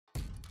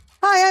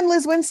Hi, I'm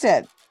Liz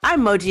Winstead.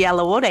 I'm Moji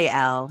Alawode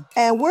L.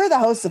 And we're the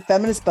hosts of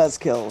Feminist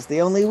Buzzkills, the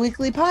only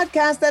weekly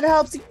podcast that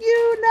helps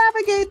you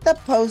navigate the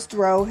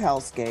post-Roe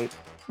hellscape.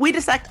 We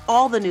dissect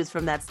all the news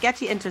from that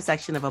sketchy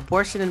intersection of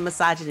abortion and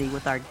misogyny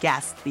with our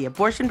guests, the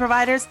abortion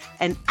providers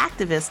and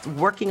activists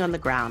working on the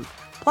ground.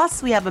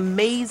 Plus, we have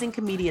amazing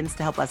comedians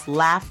to help us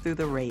laugh through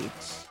the rage.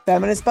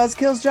 Feminist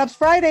Buzzkills drops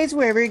Fridays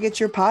wherever you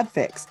get your pod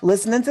fix.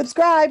 Listen and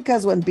subscribe,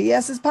 because when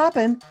BS is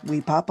poppin',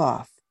 we pop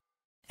off.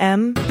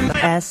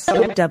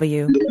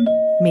 MSW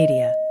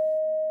Media.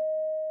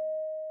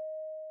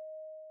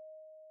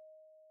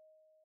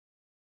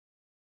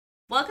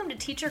 Welcome to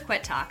Teacher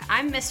Quit Talk.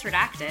 I'm Miss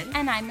Redacted.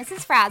 And I'm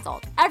Mrs.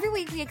 Frazzled. Every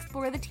week we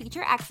explore the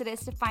teacher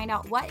exodus to find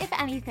out what, if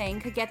anything,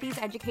 could get these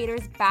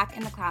educators back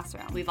in the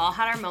classroom. We've all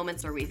had our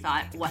moments where we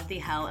thought, what the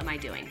hell am I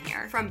doing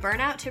here? From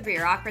burnout to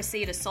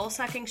bureaucracy to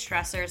soul-sucking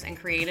stressors and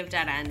creative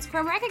dead ends.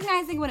 From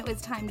recognizing when it was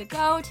time to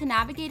go to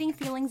navigating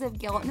feelings of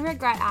guilt and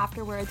regret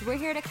afterwards, we're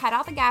here to cut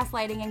out the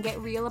gaslighting and get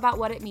real about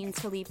what it means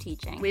to leave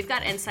teaching. We've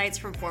got insights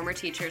from former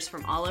teachers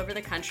from all over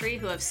the country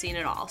who have seen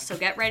it all. So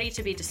get ready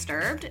to be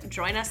disturbed.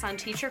 Join us on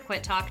Teacher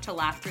Quit Talk to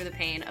laugh through the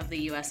pain of the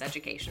U.S.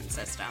 education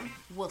system.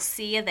 We'll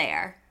see you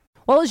there.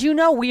 Well, as you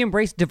know, we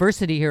embrace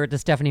diversity here at the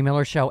Stephanie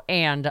Miller Show,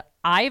 and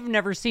I've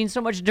never seen so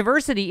much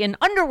diversity in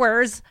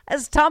underwears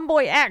as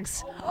Tomboy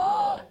X.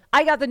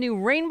 I got the new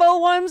rainbow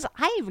ones.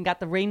 I even got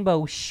the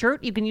rainbow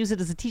shirt. You can use it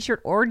as a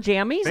t-shirt or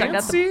jammies. Fancy? I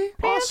got the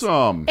pants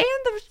Awesome. And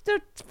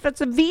it's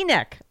a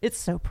V-neck. It's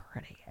so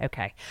pretty.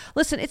 Okay.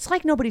 Listen, it's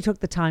like nobody took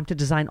the time to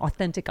design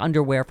authentic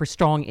underwear for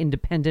strong,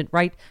 independent,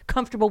 right?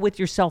 Comfortable with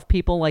yourself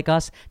people like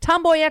us.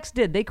 Tomboy X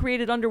did. They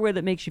created underwear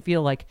that makes you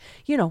feel like,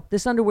 you know,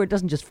 this underwear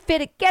doesn't just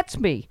fit, it gets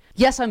me.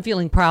 Yes, I'm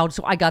feeling proud,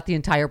 so I got the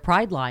entire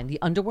Pride line.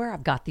 The underwear,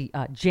 I've got the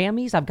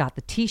jammies, I've got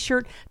the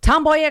t-shirt.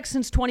 Tomboy X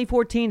since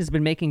 2014 has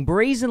been making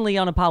brazenly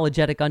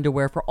unapologetic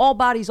underwear for all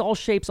bodies, all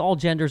shapes, all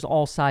genders,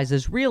 all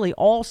sizes. Really,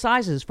 all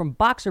sizes, from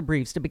boxer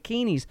briefs to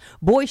bikinis,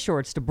 boy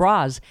shorts to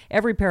bras.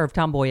 Every pair of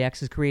Tomboy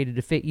X is created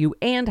to fit you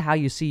and how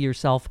you see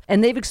yourself.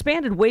 And they've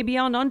expanded way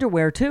beyond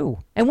underwear, too.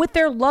 And with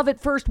their love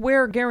at first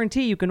wear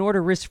guarantee, you can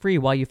order risk-free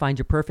while you find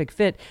your perfect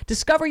fit.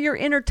 Discover your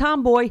inner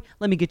tomboy.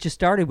 Let me get you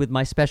started with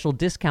my special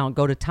discount.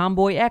 Go to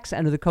Tomboy X,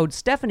 enter the code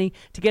Stephanie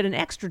to get an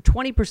extra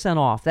 20%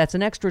 off. That's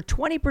an extra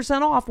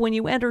 20% off when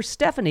you enter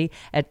Stephanie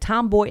at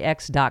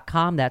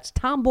tomboyx.com. That's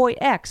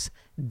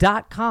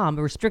tomboyx.com.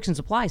 Restrictions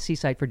apply. See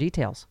site for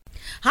details.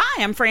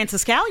 Hi, I'm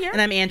Frances Callier.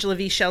 And I'm Angela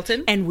V.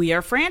 Shelton. And we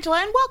are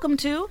Frangela, and welcome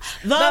to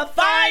The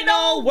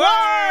Final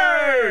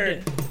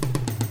Word!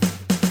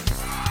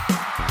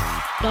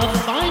 The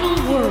Final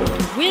Word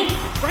with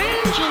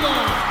Frangela.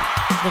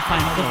 The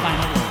final word.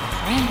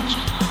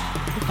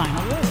 Frangela. The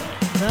final word.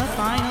 The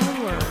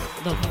final word.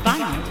 The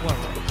final word.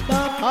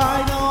 The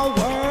final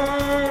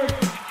word.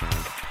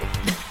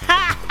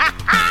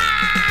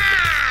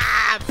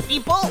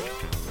 People.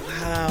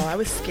 Wow, I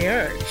was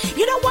scared.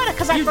 You know what?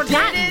 Because I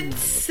forgot. You didn't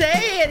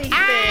say anything.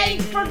 I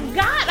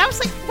forgot. I was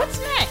like,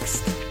 what's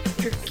next?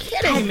 You're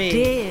kidding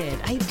me.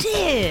 I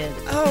did.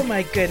 Oh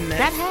my goodness.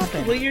 That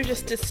happened. Well, you're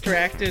just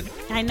distracted.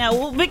 I know.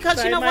 Well, because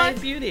by you know my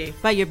what? Beauty.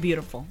 By your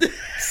beautiful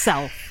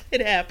self.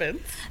 It happens.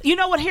 You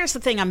know what? Here's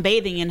the thing. I'm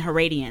bathing in her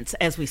radiance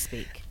as we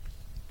speak.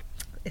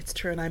 It's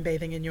true, and I'm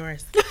bathing in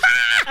yours.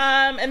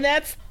 And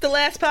that's the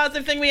last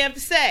positive thing we have to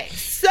say.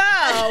 So,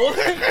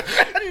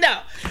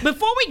 no.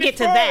 Before we get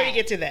to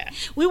that,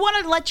 we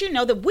wanted to let you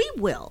know that we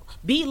will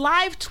be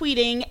live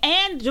tweeting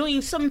and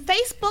doing some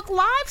Facebook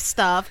Live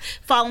stuff,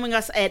 following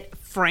us at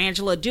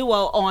Frangela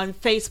Duo on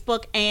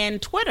Facebook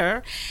and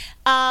Twitter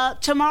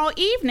tomorrow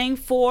evening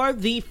for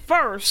the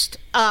first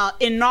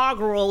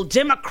inaugural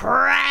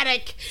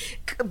Democratic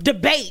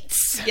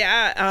debates.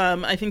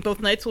 Yeah, I think both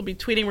nights we'll be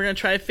tweeting. We're going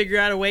to try to figure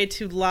out a way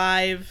to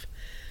live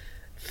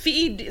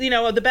feed,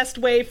 the best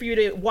way for you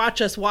to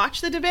watch us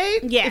watch the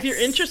debate. Yes. If you're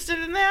interested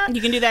in that.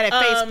 You can do that at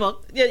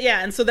Facebook.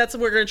 Yeah, and so that's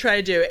what we're going to try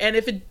to do. And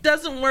if it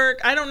doesn't work,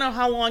 I don't know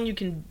how long you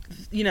can,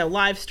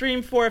 live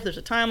stream for, if there's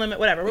a time limit,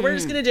 whatever. But we're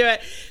just going to do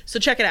it. So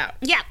check it out.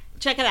 Yeah,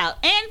 check it out.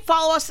 And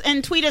follow us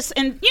and tweet us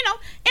and,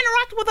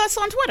 interact with us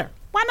on Twitter.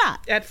 Why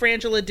not? At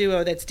Frangela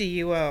Duo, that's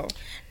DUO.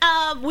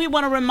 We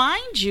want to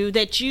remind you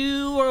that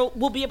you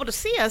will be able to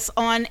see us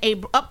on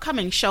a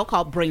upcoming show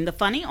called Bring the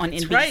Funny on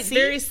NBC. That's right,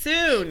 very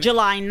soon.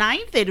 July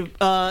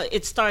 9th.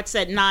 It starts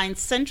at 9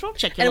 Central.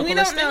 Check your local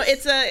listings. And we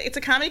don't know. It's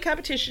a comedy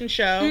competition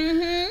show.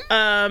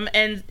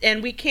 Mm-hmm.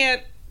 And we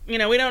can't, we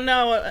don't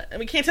know.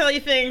 We can't tell you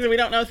things, and we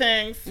don't know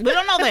things. We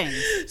don't know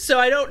things. So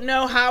I don't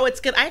know how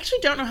it's going. I actually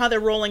don't know how they're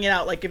rolling it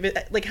out.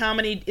 Like how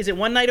many? Is it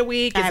one night a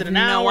week? Is it an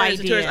hour? No idea. Is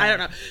it 2 hours? I don't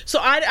know. So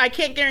I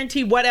can't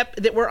guarantee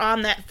that we're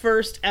on that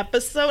first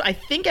episode. I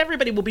think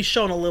everybody will be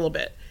shown a little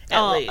bit.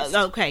 At least.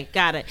 Okay,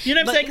 got it. You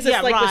know what I'm saying? Because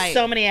it's with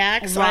so many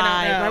acts. So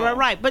I don't know.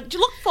 Right. But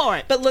look for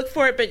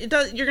it.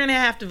 But you're going to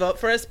have to vote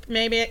for us,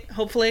 maybe,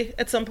 hopefully,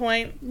 at some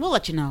point. We'll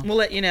let you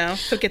know.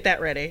 So get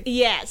that ready.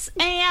 Yes.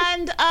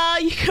 And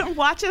you can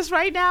watch us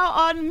right now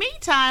on Me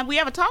Time. We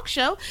have a talk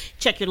show.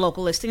 Check your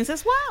local listings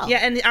as well. Yeah,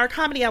 and our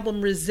comedy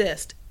album,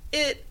 Resist,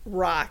 It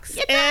rocks.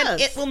 It and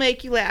does. it will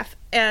make you laugh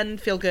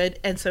and feel good.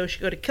 And so you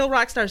should go to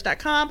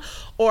killrockstars.com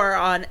or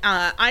on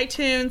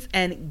iTunes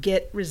and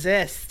get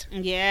Resist.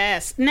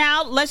 Yes.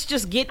 Now let's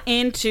just get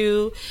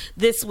into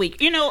this week.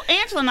 You know,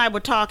 Angela and I were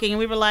talking and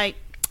we were like,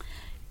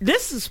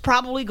 this is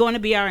probably going to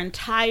be our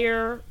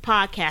entire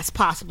podcast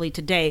possibly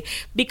today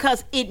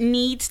because it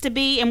needs to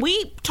be. And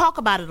we talk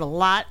about it a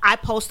lot. I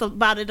post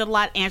about it a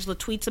lot. Angela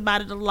tweets about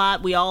it a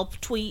lot. We all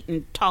tweet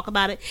and talk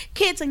about it.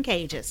 Kids in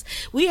cages.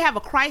 We have a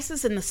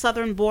crisis in the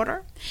southern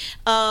border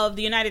of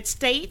the United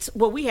States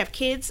where we have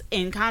kids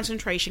in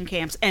concentration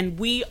camps, and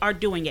we are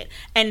doing it.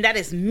 And that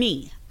is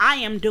me. I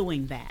am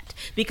doing that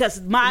because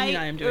what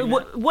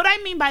I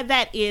mean by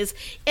that is,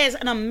 as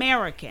an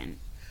American,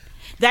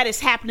 that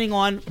is happening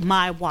on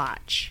my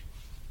watch.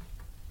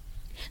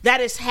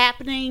 That is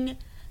happening,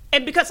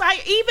 and because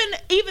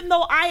even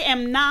though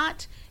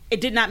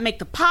it did not make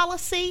the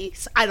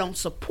policies, I don't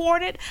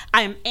support it.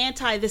 I am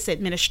anti this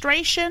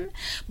administration.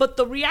 But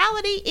the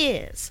reality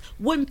is,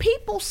 when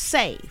people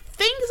say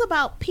things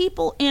about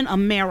people in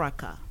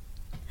America,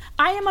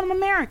 I am an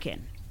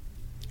American,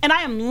 and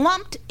I am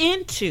lumped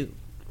into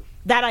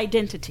that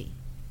identity.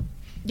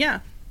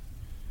 Yeah.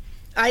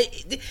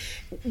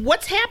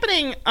 What's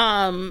happening,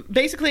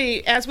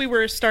 basically, as we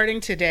were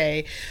starting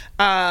today,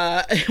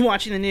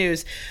 watching the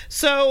news.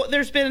 So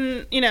there's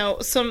been,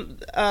 some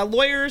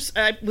lawyers,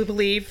 we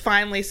believe,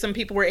 finally, some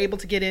people were able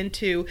to get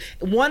into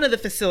one of the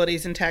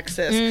facilities in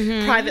Texas,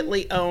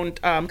 privately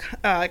owned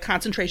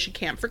concentration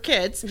camp for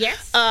kids.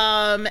 Yes.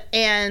 And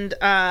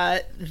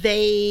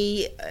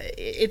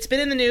it's been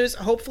in the news.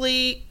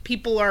 Hopefully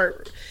people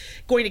are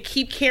going to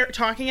keep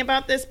talking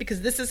about this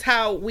because this is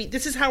how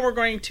we're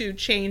going to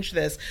change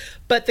this.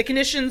 But the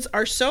conditions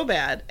are so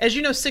bad. As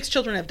you know, 6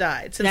 children have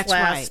died since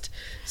last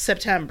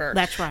September.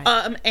 That's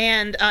right.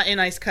 And in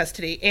ICE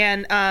custody.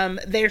 And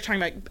they're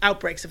talking about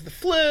outbreaks of the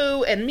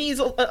flu and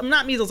measles.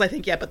 Not measles, I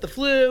think, yet, but the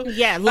flu.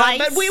 Yeah, lice.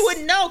 But we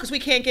wouldn't know because we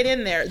can't get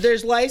in there.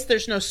 There's lice.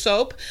 There's no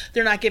soap.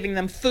 They're not giving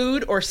them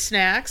food or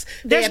snacks.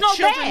 There's no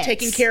children beds.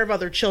 taking care of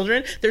other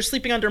children. They're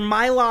sleeping under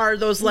Mylar,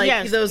 those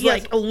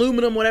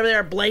aluminum, whatever they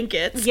are,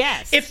 blankets.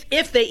 Yes.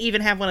 If they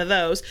even have one of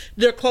those.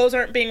 Their clothes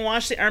aren't being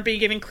washed. They aren't being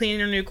given clean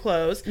or new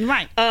clothes.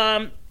 Right.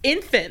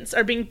 Infants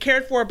are being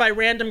cared for by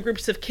random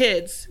groups of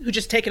kids who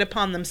just take it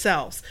upon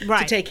themselves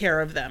to take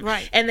care of them.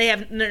 Right. And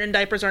their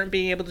diapers aren't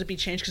being able to be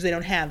changed because they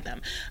don't have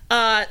them.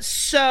 And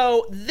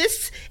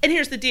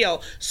here's the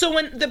deal. So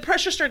when the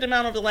pressure started to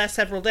mount over the last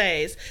several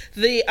days,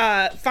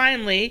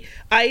 finally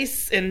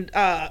ICE and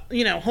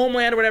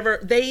Homeland or whatever,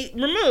 they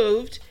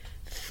removed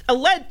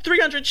alleged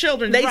 300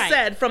 children, they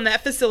said, from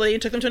that facility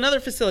and took them to another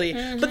facility.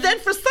 But then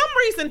for some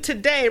reason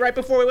today, right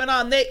before we went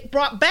on, they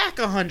brought back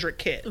 100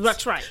 kids.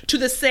 That's right. To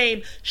the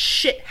same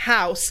shit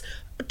house.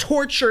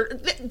 Torture.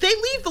 They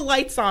leave the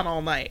lights on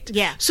all night.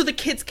 Yeah. So the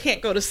kids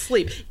can't go to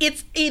sleep.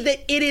 It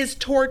is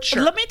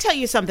torture. Let me tell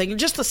you something.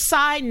 Just a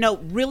side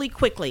note really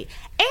quickly.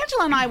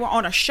 Angela and I were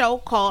on a show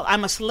called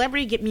I'm a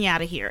Celebrity, Get Me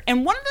Out of Here.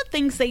 And one of the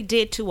things they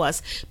did to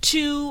us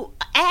to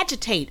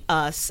agitate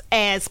us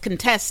as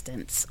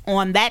contestants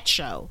on that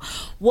show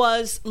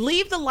was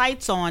leave the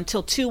lights on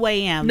till 2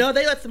 a.m. No,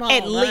 they let them on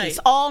at least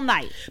all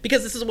night.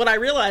 Because this is what I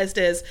realized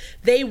is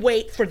they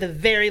wait for the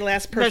very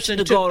last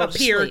person to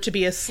appear to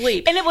be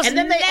asleep. And it was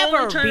then they never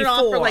only turn before. it off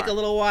for like a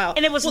little while.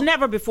 And it was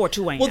never before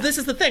 2 a.m. Well, this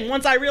is the thing.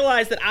 Once I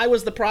realized that I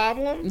was the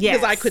problem,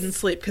 because I couldn't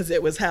sleep because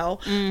it was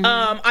hell,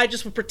 I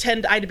just would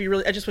pretend I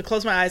just would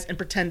close my eyes and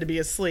pretend to be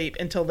asleep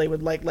until they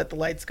would let the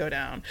lights go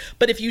down.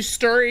 But if you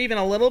stir even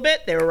a little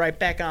bit, they were right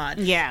back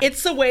on. Yeah.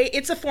 It's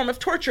a form of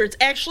torture. It's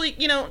actually,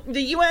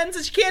 the UN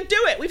says you can't do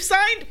it. We've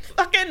signed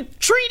fucking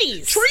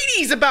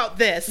treaties about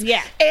this.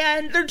 Yeah.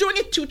 And they're doing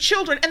it to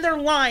children and they're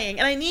lying.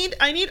 And I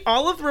need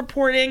all of the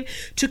reporting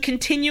to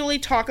continually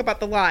talk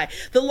about the lie.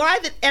 The lie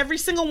that every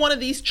single one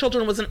of these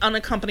children was an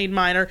unaccompanied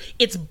minor.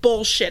 It's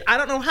bullshit. I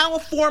don't know how a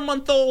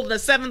 4-month-old and a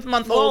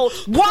 7-month-old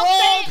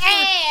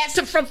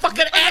from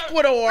fucking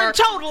Ecuador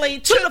totally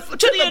to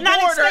the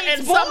United border States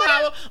and border?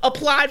 somehow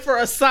applied for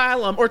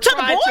asylum or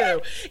tried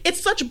border? to.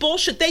 It's such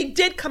bullshit. They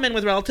did come in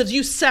with relatives.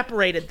 You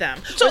separated them.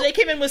 So they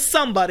came in with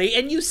somebody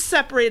and you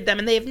separated them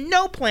and they have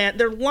no plan.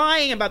 They're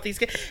lying about these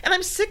kids. And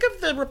I'm sick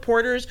of the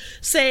reporters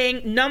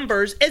saying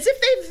numbers as if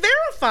they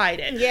verified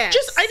it. Yes.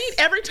 I need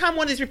every time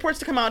one of these reports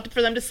to come out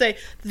for them to say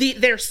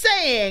they're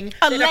saying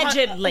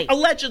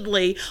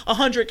allegedly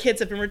 100 kids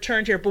have been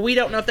returned here, but we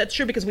don't know if that's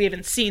true because we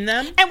haven't seen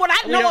them. And what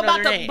I know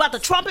about the the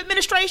Trump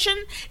administration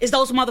is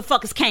those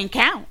motherfuckers can't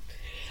count.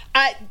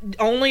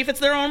 Only if it's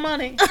their own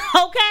money.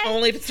 Okay.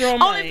 Only if it's their own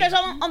money. Only if it's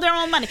on their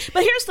own money.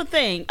 But here's the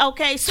thing,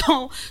 okay?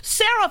 So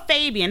Sarah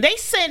Fabian, they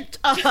sent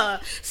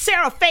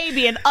Sarah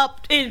Fabian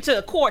up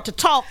into court to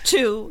talk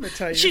to.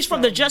 She's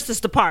from the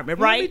Justice Department,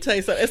 right? Let me tell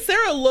you something.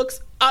 Sarah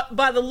looks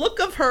by the look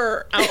of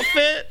her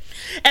outfit,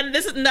 and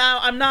this is now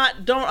I'm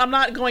not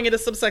going into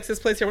some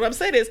sexist place here. What I'm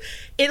saying is,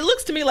 it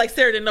looks to me like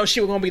Sarah didn't know she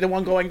was going to be the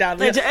one going down.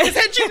 Because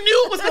had you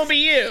knew it was going to be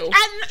you,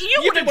 and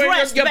you would have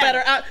dressed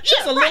better.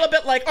 She's a little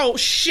bit like, oh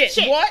shit,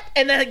 what?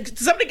 And then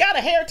somebody got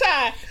a hair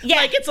tie. Yeah,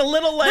 like it's a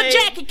little like the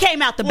jacket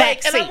came out the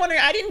back seat. And I'm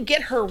wondering, I didn't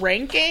get her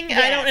ranking.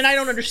 Yes. I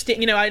don't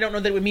understand. I don't know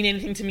that it would mean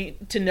anything to me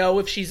to know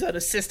if she's an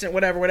assistant,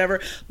 whatever.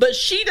 But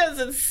she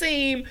doesn't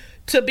seem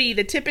to be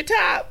the tippy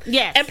top.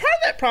 Yes. And part of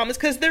that problem is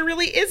because there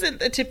really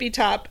isn't a tippy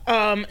top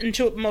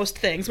into most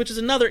things, which is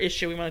another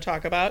issue we want to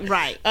talk about.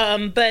 Right.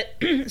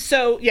 But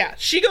so yeah,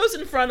 she goes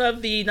in front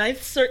of the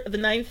ninth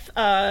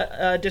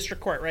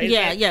district court, right?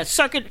 Yeah.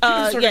 Circuit.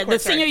 The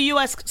senior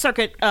U.S.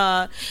 circuit,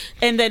 and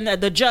then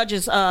the judge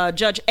is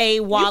Judge A.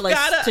 Wallace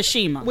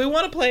Tashima. We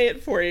want to play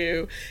it for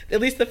you,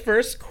 at least the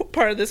first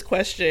part of this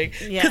question,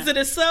 because it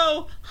is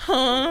so.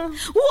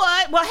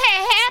 What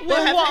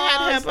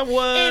happened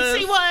was. And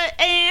see what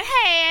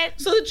had.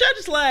 So the judge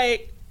is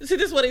like, see,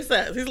 this is what he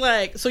says. He's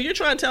like, so you're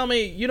trying to tell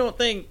me you don't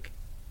think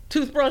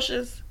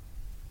toothbrushes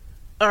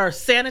are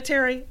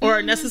sanitary or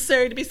are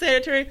necessary to be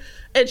sanitary?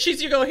 And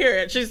you go hear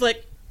it. She's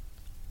like,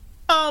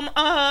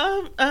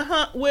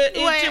 it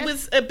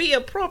would be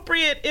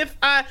appropriate if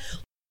I.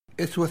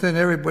 It's within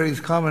everybody's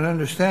common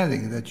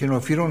understanding that,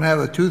 if you don't have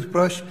a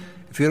toothbrush,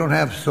 if you don't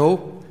have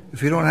soap,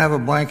 if you don't have a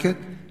blanket,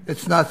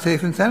 it's not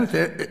safe and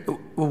sanitary.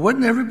 Well,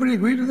 wouldn't everybody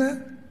agree to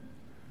that?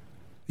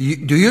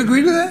 Do you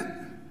agree to that?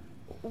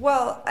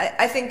 Well,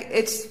 I think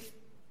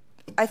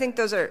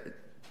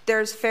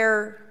there's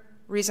fair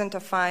reason to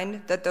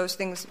find that those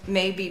things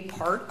may be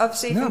part of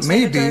safe and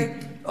sanitary.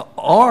 Maybe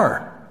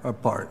are a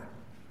part.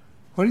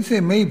 What do you say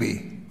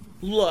maybe?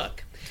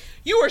 Look,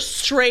 you are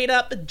straight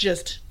up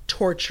just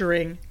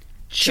torturing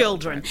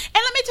children. And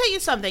let me tell you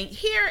something.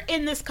 Here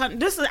in this country,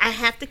 I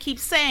have to keep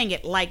saying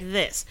it like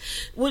this.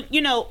 Well,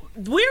 we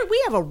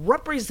have a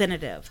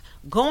representative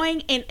going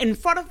in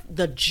front of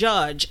the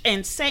judge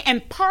and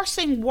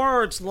parsing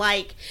words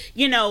like,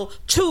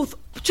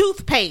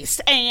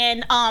 toothpaste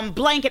and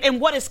blanket and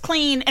what is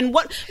clean and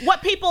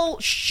what people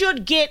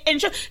should get.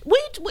 And Angela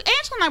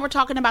and I were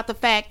talking about the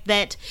fact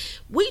that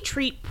we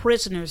treat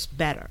prisoners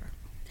better.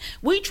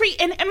 We treat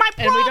and my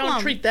problem, and we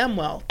don't treat them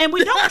well, and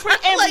we don't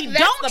treat and we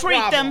don't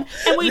treat them,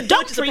 and we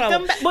don't treat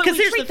them, but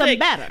we treat them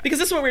better. Because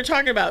this is what we were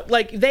talking about.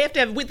 Like they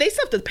still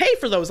have to pay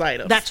for those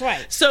items. That's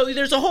right. So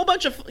there's a whole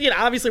bunch of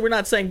obviously we're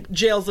not saying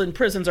jails and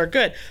prisons are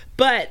good,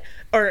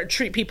 or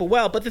treat people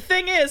well. But the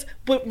thing is,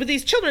 with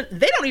these children,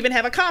 they don't even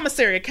have a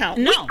commissary account.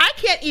 No. I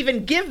can't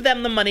even give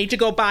them the money to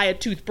go buy a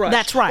toothbrush.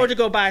 That's right. Or to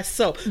go buy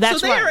soap. That's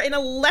so they are in a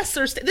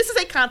lesser state. This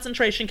is a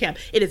concentration camp.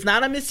 It is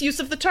not a misuse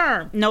of the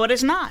term. No, it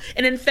is not.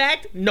 And in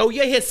fact, know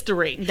your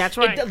history. That's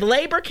right. The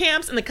labor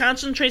camps and the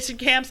concentration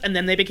camps, and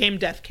then they became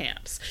death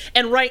camps.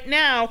 And right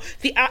now,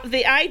 the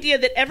idea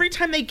that every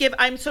time they give,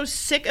 I'm so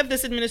sick of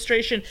this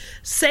administration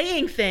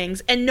saying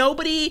things and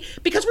nobody,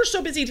 because we're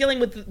so busy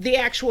dealing with the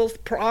actual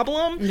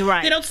problem,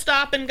 right. They don't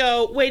stop and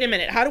go, wait a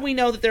minute, how do we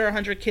know that there are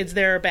 100 kids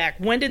there or back?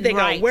 When did they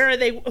right. go? Where are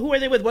they? Who are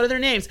they with? What are their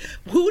names?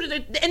 Who did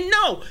it? And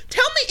no,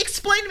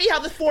 explain to me how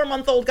the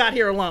 4-month-old got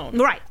here alone.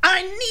 Right.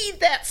 I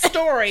need that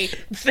story.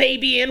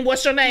 Fabian,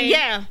 what's her name?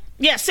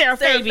 Yeah, Sarah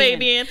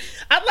Fabian.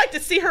 I'd like to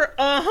see her,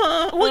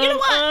 well, you know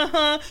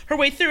what? Her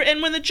way through.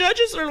 And when the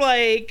judges are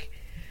like,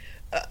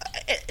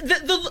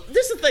 this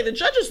is the thing. The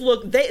judges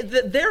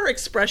their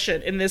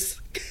expression in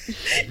this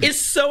is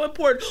so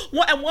important.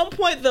 At one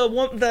point,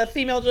 the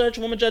female judge,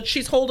 woman judge,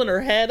 she's holding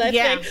her head. I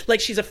think like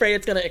she's afraid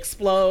it's gonna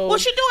explode. Well,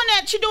 she's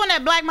doing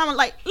that black mama.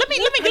 Like, let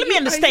me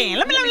understand.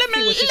 Let me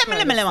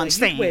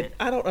understand.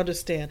 I don't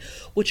understand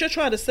what you're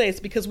trying to say. Is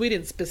because we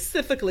didn't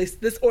specifically.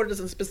 This order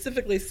doesn't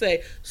specifically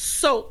say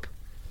soap,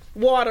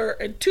 water,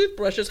 and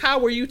toothbrushes. How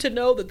were you to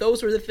know that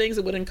those were the things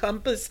that would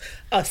encompass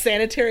a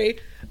sanitary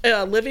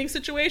living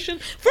situation?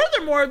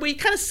 Furthermore, we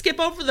kind of skip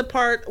over the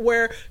part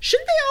where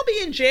shouldn't they all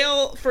be in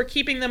jail for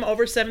keeping them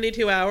over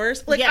 72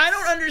 hours? Like, yes. I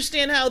don't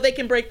understand how they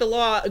can break the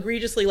law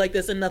egregiously like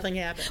this and nothing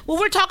happens. Well,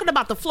 we're talking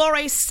about the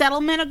Flores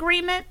Settlement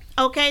Agreement,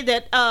 okay,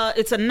 that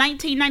it's a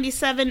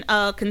 1997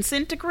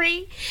 consent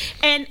decree.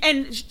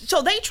 And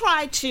so they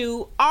try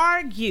to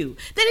argue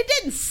that it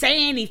didn't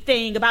say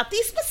anything about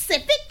these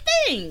specific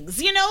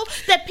things,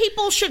 that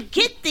people should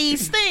get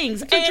these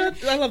things.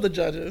 I love the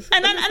judges.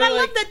 And I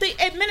love that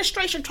the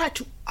administration tried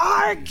to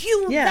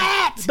argue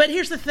that. But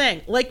here's the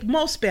thing. Like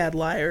most bad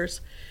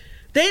liars,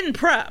 they didn't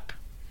prep.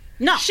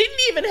 No. She didn't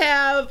even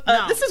have...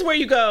 This is where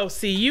you go,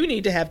 see, you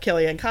need to have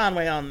Kellyanne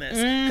Conway on this.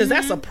 Because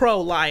that's a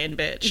pro-lying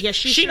bitch. Yes,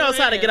 she knows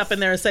how to get up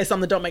in there and say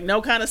something that don't make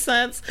no kind of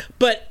sense,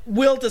 but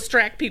will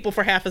distract people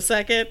for half a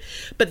second.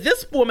 But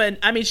this woman,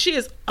 I mean, she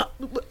is... you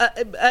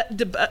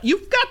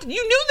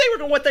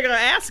knew what they're going to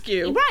ask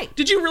you. Right.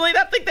 Did you really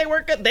not think they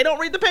weren't good? They don't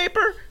read the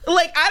paper?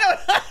 Like, I don't...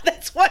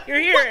 That's what you're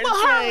hearing. Well,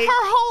 her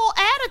whole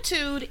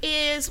attitude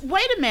is,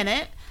 wait a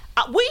minute,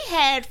 we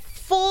had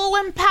full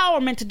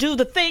empowerment to do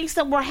the things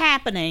that were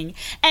happening.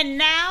 And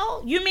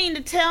now you mean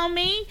to tell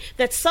me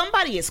that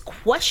somebody is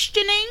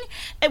questioning?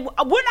 And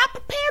we're not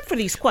prepared for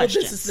these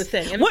questions. Well, this is the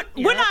thing. And,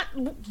 we're not.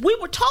 We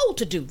were told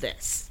to do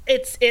this.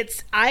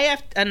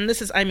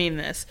 I mean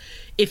this.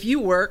 If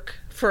you work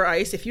for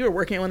ICE, if you are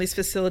working at one of these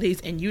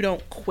facilities and you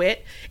don't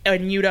quit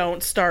and you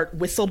don't start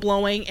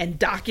whistleblowing and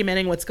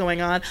documenting what's going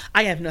on,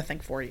 I have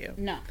nothing for you.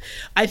 No.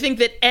 I think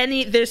that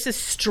this is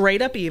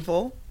straight up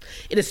evil.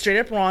 It is straight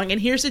up wrong.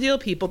 And here's the deal,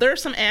 people. There are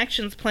some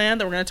actions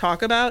planned that we're going to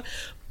talk about,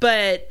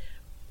 but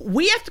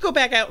we have to go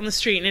back out on the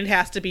street, and it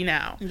has to be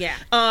now. Yeah.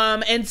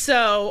 And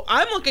so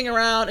I'm looking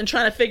around and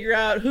trying to figure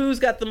out who's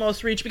got the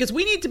most reach, because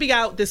we need to be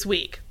out this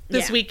weekend,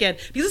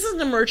 because this is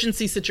an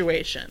emergency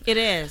situation. It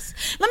is.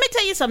 Let me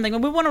tell you something,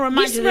 and we want to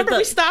remind you. Remember,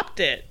 we stopped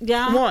it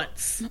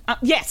once.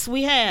 Yes,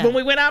 we have. When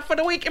we went out for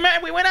the weekend,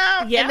 we went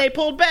out, and they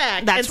pulled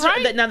back. That's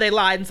right. Now they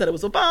lied and said it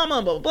was Obama,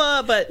 blah, blah,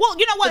 blah. But, well,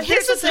 you know what?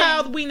 This is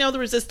how we know the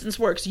resistance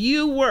works.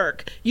 You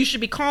work. You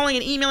should be calling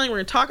and emailing. We're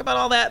going to talk about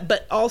all that,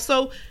 but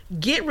also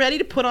get ready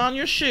to put on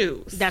your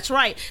shoes. That's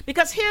right.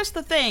 Because here's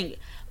the thing.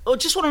 I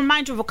just want to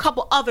remind you of a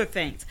couple other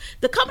things.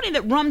 The company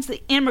that runs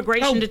the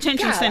immigration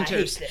detention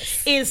centers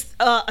is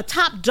a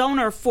top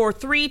donor for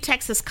 3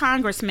 Texas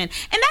congressmen.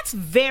 And that's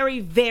very,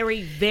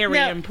 very, very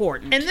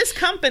important. And this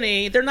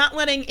company, they're not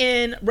letting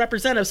in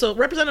representatives. So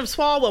Representative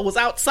Swalwell was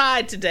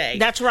outside today.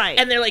 That's right.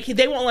 And they're like,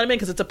 they won't let him in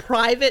because it's a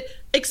private.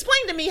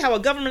 Explain to me how a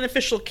government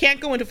official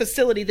can't go into a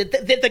facility that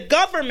the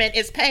government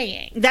is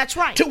paying. That's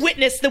right. To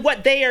witness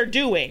what they are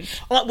doing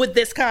with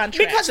this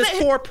contract. Because this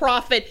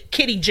for-profit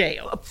kiddie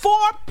jail.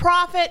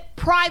 For-profit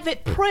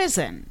private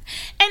prison.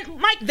 And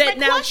my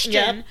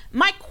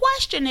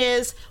question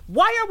is,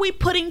 why are we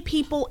putting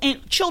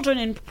children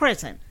in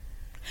prison?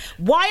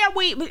 Why are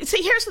we?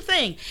 See, here's the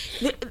thing.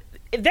 They're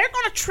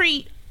going to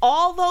treat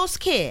all those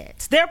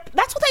kids. That's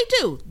what they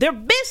do. Their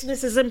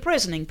business is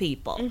imprisoning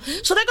people.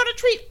 Mm-hmm. So they're going to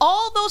treat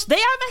all those. They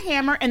are the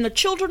hammer and the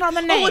children are the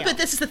nail. Oh, but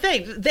this is the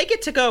thing. They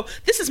get to go.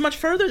 This is much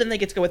further than they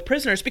get to go with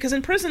prisoners, because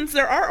in prisons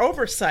there are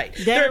oversight.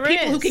 There are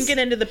people who can get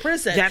into the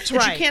prison. That's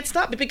right. You can't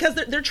stop it, because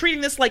they're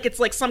treating this like it's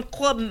like some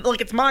club,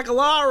 like it's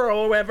Mar-a-Lago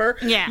or whatever.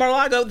 Yeah.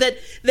 Mar-a-Lago, that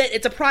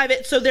it's a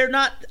private. So they're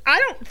not.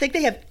 I don't think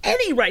they have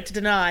any right to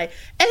deny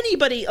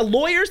anybody.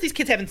 Lawyers. These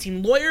kids haven't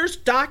seen lawyers,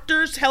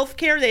 doctors,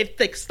 healthcare.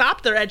 They've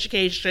stopped their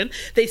education.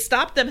 They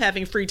stopped them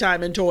having free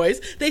time and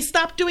toys. They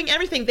stopped doing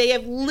everything. They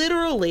have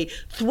literally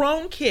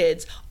thrown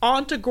kids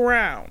onto the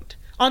ground,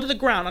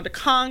 onto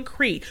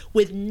concrete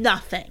with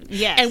nothing.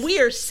 Yes. And we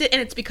are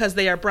and it's because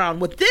they are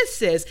brown. What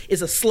this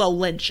is a slow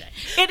lynching.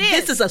 It is.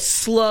 This is a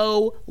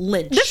slow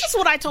lynch. This is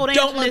what I told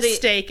Angela. Don't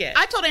mistake it.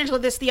 I told Angela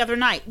this the other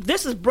night.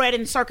 This is bread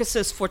and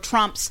circuses for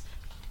Trump's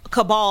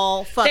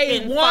cabal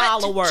fucking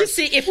followers. To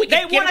see if we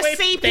can they want to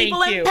see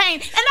people in pain.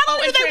 And not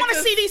only do they want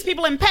to see these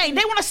people in pain,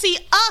 they want to see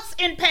us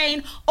in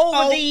pain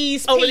over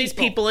these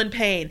people in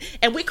pain.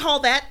 And we call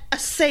that a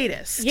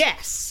sadist.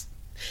 Yes.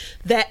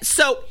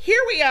 So here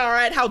we are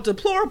at how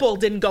deplorable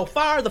didn't go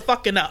far the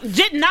fuck enough.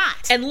 Did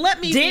not. And let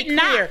me be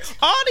clear.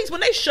 All these,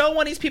 when they show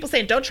one of these people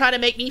saying, don't try to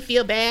make me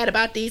feel bad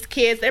about these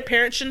kids, their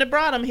parents shouldn't have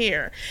brought them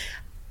here.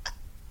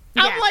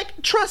 I'm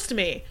like, trust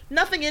me,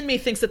 nothing in me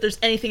thinks that there's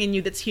anything in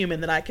you that's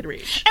human that I could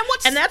reach.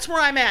 And that's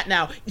where I'm at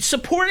now.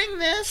 Supporting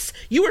this,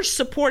 you are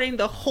supporting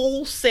the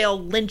wholesale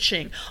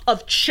lynching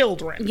of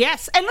children.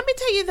 Yes, and let me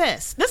tell you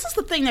this. This is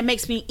the thing that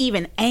makes me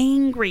even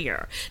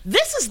angrier.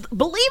 This is,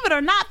 believe it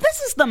or not,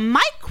 this is the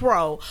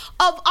micro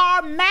of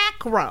our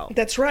macro.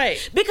 That's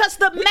right. Because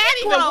the we macro...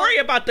 can't even worry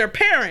about their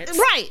parents.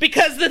 Right.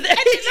 Because and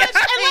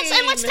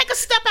let's take a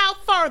step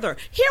out further.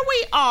 Here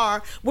we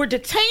are, we're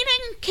detaining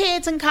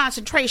kids in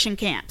concentration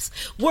camps.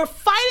 We're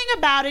fighting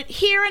about it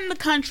here in the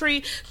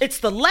country. It's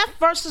the left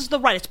versus the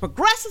right. It's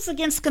progressives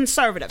against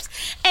conservatives.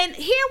 And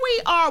here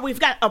we are. We've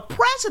got a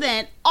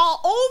president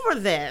all over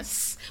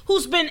this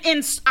who's been,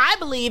 I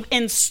believe,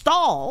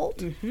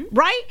 installed,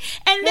 right?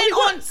 And then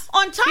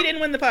on top... He didn't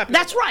win the popular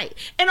That's right.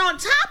 And on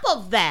top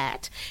of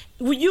that,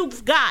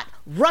 you've got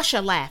Russia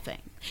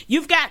laughing.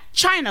 You've got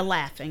China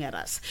laughing at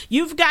us.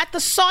 You've got the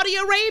Saudi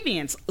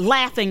Arabians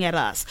laughing at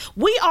us.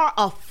 We are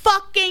a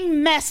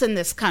fucking mess in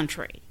this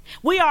country.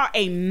 We are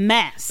a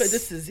mess. But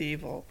this is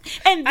evil.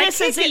 And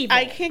this is evil.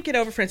 I can't get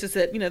over, for instance,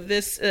 that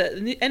this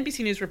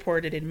NBC News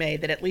reported in May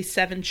that at least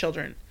 7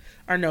 children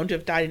are known to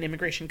have died in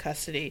immigration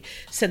custody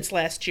since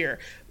last year.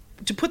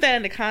 To put that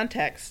into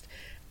context,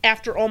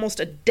 after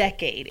almost a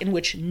decade in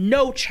which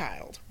no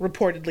child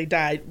reportedly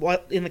died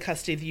in the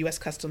custody of the U.S.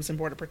 Customs and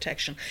Border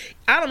Protection.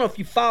 I don't know if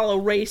you follow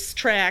race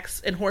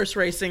tracks and horse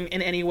racing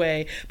in any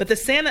way, but the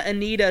Santa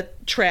Anita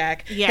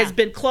track has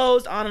been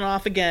closed on and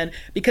off again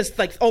because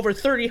like over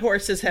 30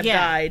 horses have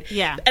died.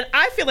 Yeah. And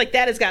I feel like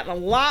that has gotten a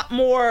lot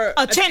more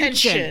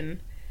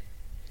attention.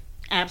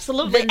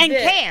 Absolutely. And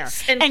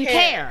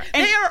care.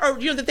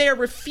 They are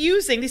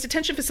refusing, these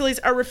detention facilities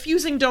are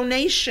refusing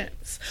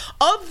donations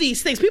of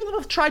these things. People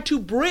have tried to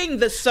bring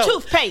the soap.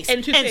 Toothpaste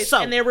and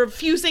soap. And they're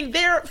refusing,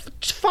 they are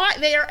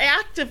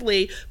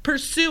actively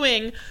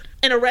pursuing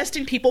and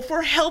arresting people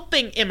for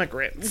helping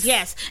immigrants.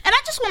 Yes. And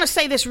I just want to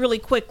say this really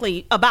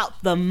quickly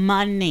about the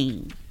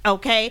money.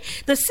 Okay,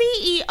 the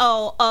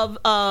CEO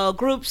of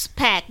Groups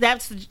PAC,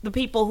 that's the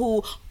people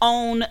who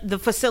own the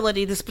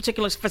facility, this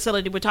particular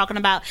facility we're talking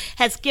about,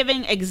 has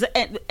given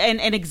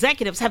and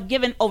executives have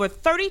given over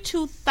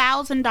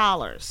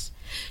 $32,000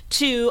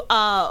 to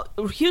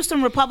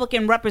Houston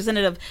Republican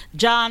Representative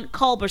John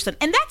Culberson,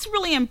 and that's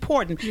really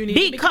important. You need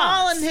to be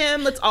calling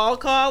him. Let's all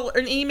call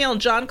and email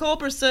John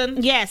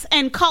Culberson. Yes,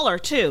 and Color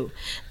too,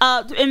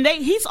 and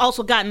he's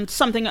also gotten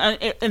something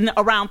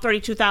around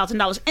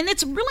 $32,000, and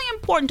it's really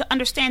important to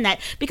understand that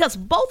because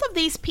both of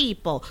these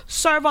people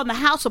serve on the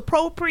House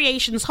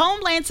Appropriations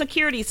Homeland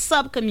Security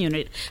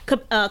Subcommittee,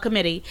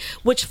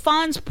 which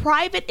funds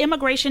private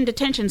immigration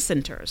detention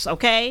centers.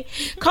 Okay,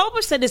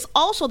 Culberson is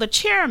also the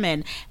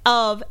chairman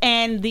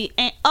and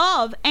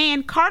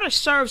Carter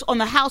serves on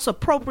the House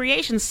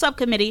Appropriations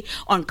Subcommittee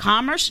on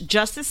Commerce,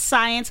 Justice,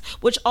 Science,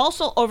 which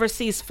also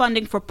oversees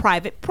funding for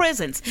private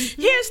prisons.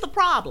 Here's the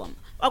problem.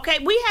 Okay,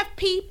 we have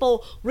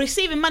people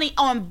receiving money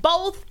on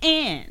both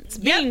ends,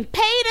 being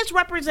paid as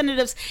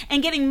representatives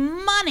and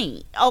getting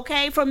money,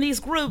 okay, from these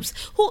groups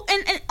who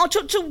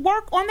to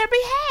work on their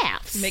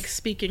behalf. Makes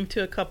speaking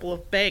to a couple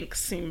of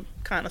banks seem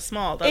kind of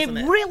small, doesn't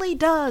it? It really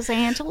does,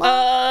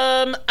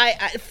 Angela.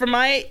 I for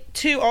my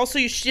two, also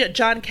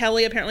John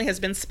Kelly apparently has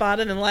been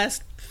spotted in the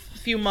last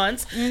few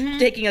months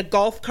taking a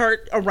golf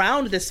cart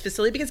around this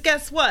facility because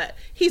guess what?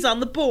 He's on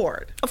the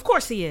board. Of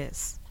course he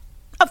is.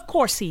 Of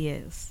course he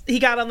is. He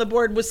got on the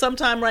board was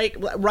sometime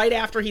right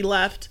after he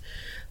left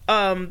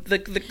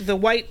the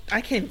White.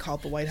 I can't even call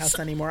it the White House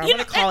anymore. I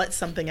want to call it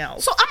something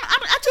else. So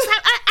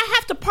I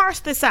have to parse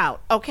this out.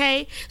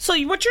 Okay. So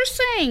what you're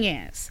saying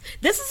is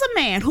this is a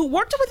man who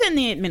worked within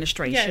the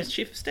administration. Yeah, he's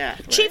chief of staff.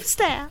 Right? Chief of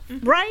staff,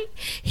 right?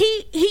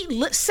 He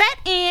sat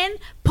in,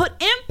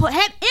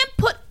 had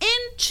input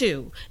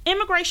into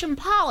immigration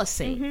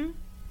policy.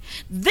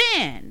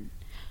 Then.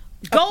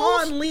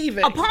 Upon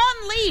leaving,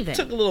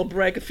 took a little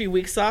break, a few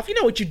weeks off. You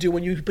know what you do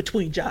when you're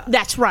between jobs.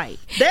 That's right.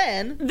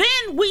 Then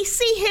we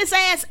see his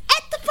ass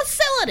at the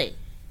facility.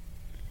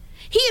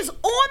 He is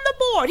on the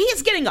board. He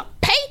is getting a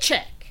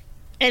paycheck,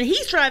 and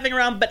he's driving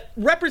around. But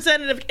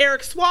Representative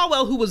Eric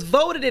Swalwell, who was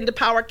voted into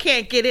power,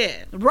 can't get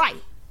in. Right.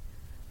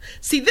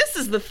 See, this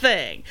is the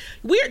thing.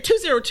 We're at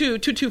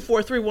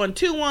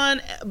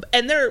 202-224-3121,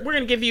 and we're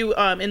going to give you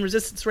in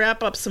Resistance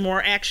Wrap Up some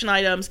more action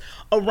items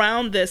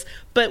around this.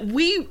 But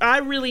we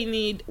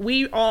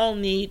all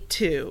need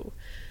to.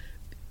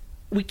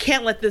 We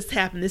can't let this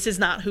happen. This is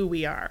not who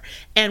we are,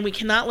 and we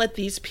cannot let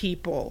these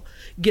people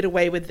get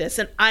away with this.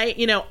 And I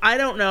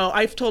don't know.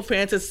 I've told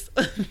Francis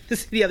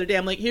this the other day.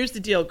 I'm like, here's the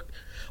deal.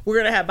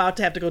 We're about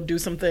to have to go do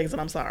some things, and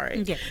I'm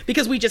sorry. Yeah.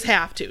 Because we just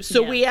have to.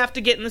 So we have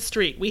to get in the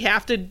street. We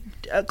have to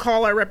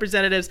call our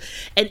representatives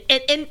and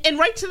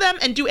write to them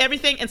and do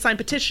everything and sign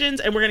petitions,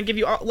 and we're going to give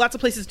you lots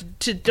of places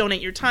to donate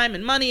your time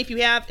and money if you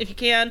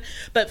can.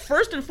 But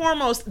first and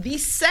foremost, the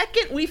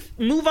second we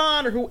move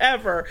on,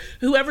 or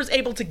whoever's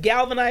able to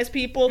galvanize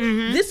people,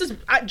 this is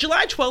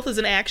July 12th is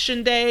an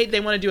action day.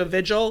 They want to do a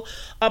vigil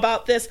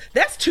about this.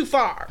 That's too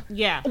far.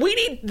 Yeah. We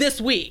need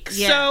this week.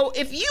 Yeah. So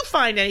if you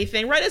find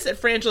anything, write us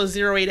at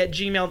frangela08@gmail.com.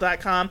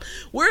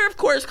 We're of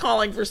course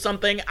calling for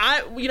something.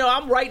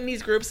 I'm writing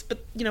these groups,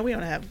 but we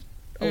don't have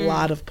a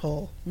lot of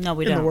pull. No,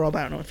 we in don't. the world.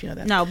 I don't know if you know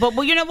that. No, but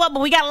you know what?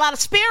 But we got a lot of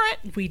spirit.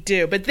 We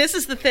do. But this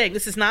is the thing.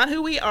 This is not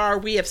who we are.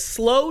 We have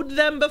slowed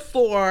them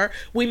before.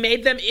 We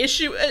made them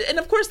issue, and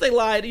of course they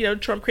lied.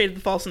 Trump created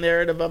the false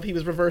narrative of he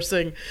was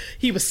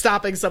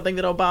stopping something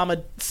that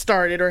Obama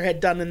started or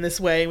had done in this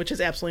way, which is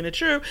absolutely not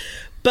true.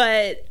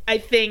 But I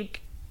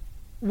think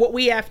what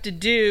we have to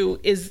do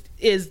is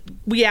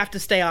we have to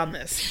stay on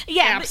this.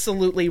 Yeah,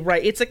 absolutely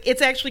right.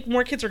 It's actually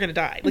more kids are going to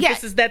die.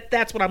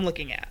 That's what I'm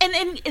looking at.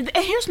 And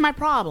here's my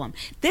problem.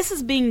 This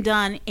is being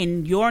done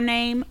in your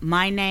name,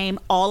 my name,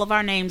 all of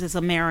our names as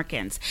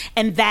Americans,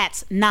 and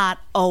that's not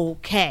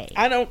okay.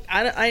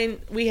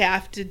 We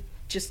have to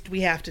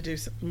do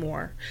some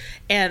more,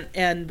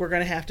 and we're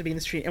going to have to be in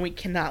the street, and we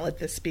cannot let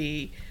this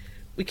be.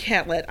 We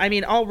can't let.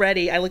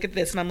 Already I look at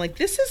this and I'm like,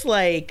 this is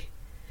like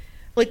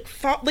they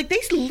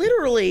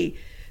literally,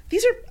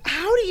 these are,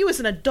 how do you as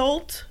an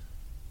adult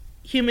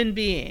human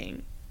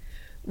being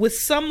with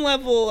some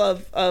level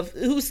of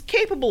who's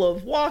capable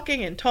of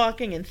walking and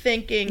talking and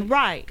thinking,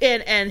 right,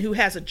 and who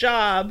has a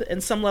job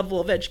and some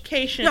level of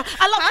education, how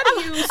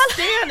do you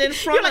stand in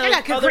front of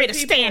other people? Create a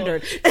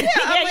standard.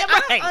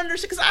 I don't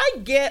understand, because I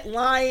get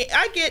lying.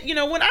 I get,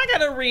 when I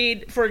gotta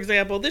read, for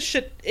example, this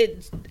shit,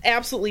 it's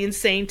absolutely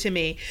insane to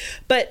me.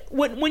 But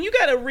when you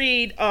gotta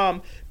read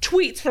 12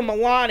 tweets from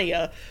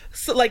Melania.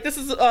 So, like, this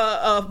is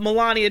a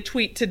Melania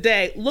tweet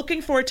today.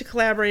 Looking forward to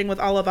collaborating with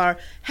all of our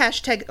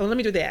hashtag. Oh, let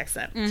me do the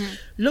accent. Mm-hmm.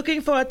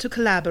 Looking forward to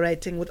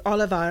collaborating with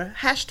all of our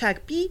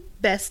hashtag Be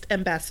Best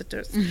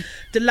ambassadors.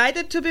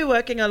 Delighted to be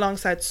working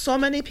alongside so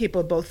many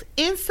people, both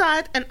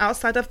inside and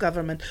outside of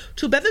government,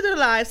 to better the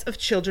lives of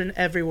children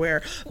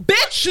everywhere.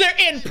 Bitch, they're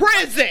in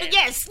prison.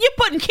 Yes, you're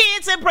putting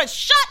kids in prison.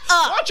 Shut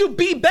up. Why don't you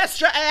be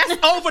best your ass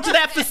over to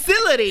that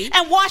facility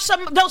and wash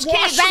those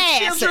kids'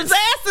 children's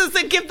asses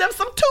and give them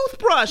some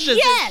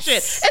toothbrushes and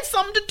shit, and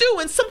something to do,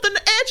 and something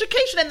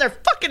education, and their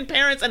fucking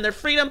parents and their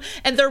freedom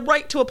and their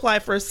right to apply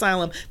for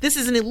asylum. This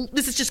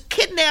is just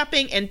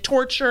kidnapping and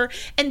torture,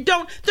 and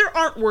there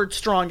aren't words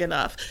strong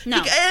enough.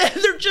 No.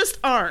 There just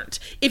aren't.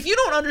 If you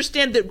don't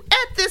understand that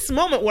at this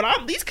moment, when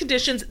I'm these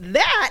conditions,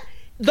 that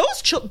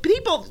those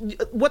people,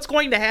 what's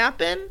going to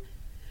happen?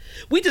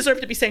 We deserve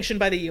to be sanctioned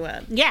by the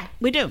UN. Yeah,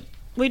 we do.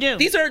 We do.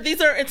 These are.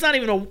 It's not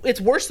even it's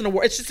worse than a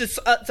war. It's just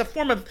it's a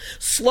form of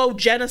slow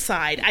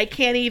genocide. I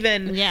can't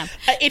even. Yeah.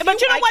 But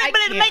you know what?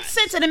 But it makes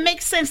sense, and it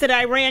makes sense that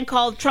Iran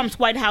called Trump's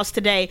White House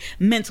today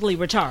mentally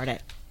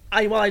retarded.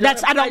 I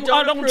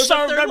don't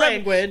serve their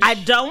language. I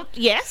don't.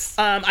 Yes.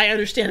 I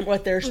understand where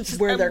they're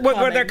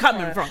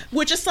coming from,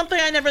 which is something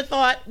I never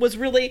thought was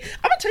really. I'm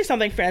gonna tell you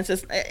something,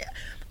 Frances.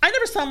 I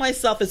never saw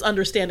myself as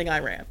understanding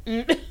Iran.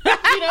 You know what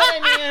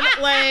I mean?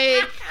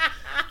 Like,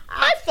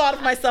 I thought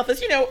of myself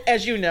as,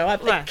 as you know,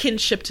 I've like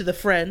kinship to the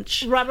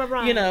French. Right.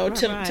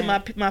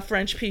 To my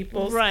French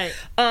peoples. Right.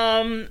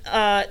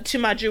 To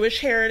my Jewish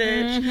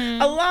heritage.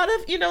 Mm-hmm. A lot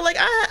of, like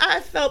I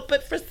felt,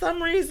 but for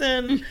some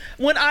reason,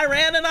 when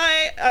Iran and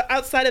I,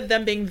 outside of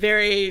them being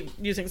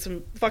using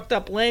some fucked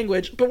up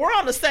language, but we're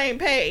on the same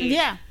page.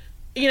 Yeah.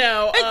 When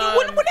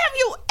have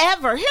you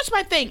ever? Here's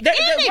my thing. The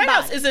White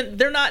House isn't.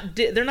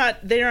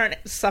 They aren't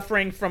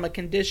suffering from a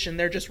condition.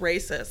 They're just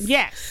racist.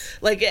 Yes,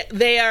 like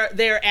they are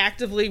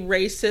actively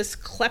racist,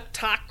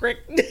 kleptocratic.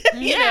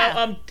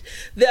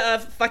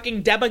 The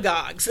fucking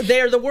demagogues.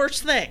 They're the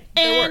worst thing.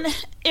 And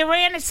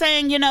Iran is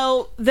saying,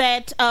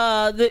 that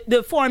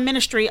the foreign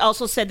ministry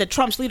also said that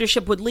Trump's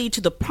leadership would lead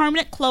to the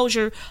permanent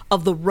closure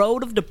of the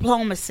road of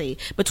diplomacy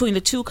between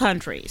the two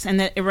countries, and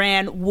that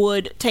Iran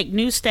would take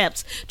new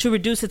steps to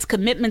reduce its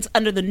commitments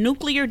under the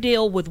nuclear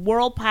deal with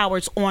world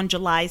powers on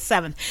July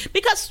 7th.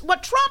 Because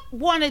what Trump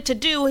wanted to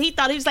do, he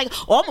was like,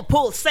 I'm going to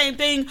pull the same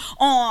thing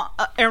on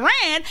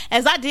Iran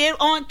as I did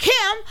on Kim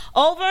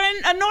over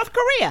in North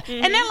Korea.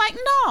 Mm-hmm. And they're like,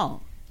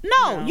 no,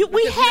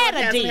 we had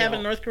a deal.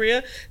 In North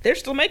Korea, they're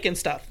still making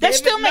stuff. They're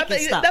still making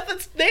stuff.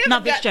 Nothing's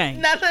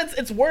changed.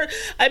 It's worse.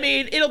 I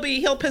mean,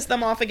 he'll piss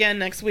them off again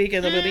next week,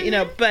 and it'll be,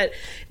 but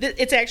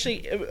it's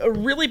actually a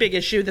really big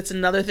issue. That's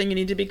another thing you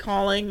need to be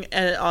calling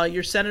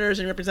your senators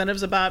and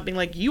representatives about, being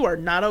like, you are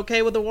not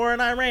okay with the war in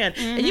Iran,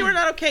 and you are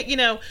not okay.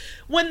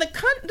 When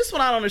this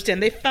one I don't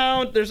understand. They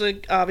found there's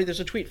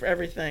a tweet for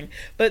everything,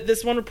 but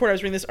this one report I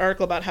was reading this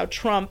article about how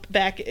Trump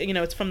back,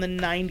 it's from the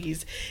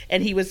 90s,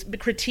 and he was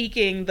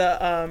critiquing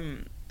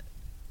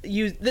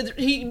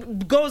he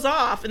goes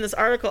off in this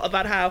article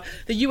about how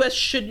the U.S.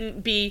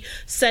 shouldn't be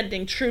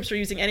sending troops or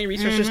using any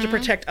resources to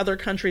protect other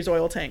countries'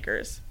 oil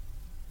tankers,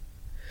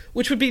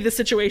 which would be the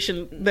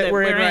situation that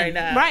we're in right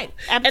now. Right.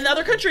 Absolutely. And the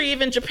other country,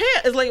 even Japan,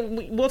 is like,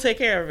 we'll take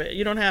care of it.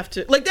 You don't have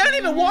to. Like, they don't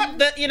even want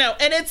that,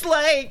 and it's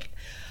like,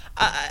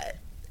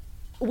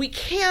 we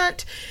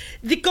can't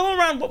go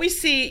around what we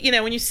see,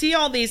 when you see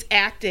all these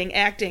acting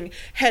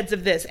heads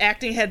of this,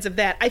 acting heads of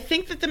that. I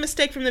think that the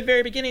mistake from the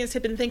very beginning is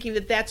have been thinking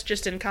that that's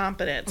just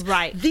incompetence.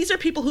 Right. These are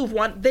people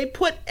they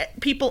put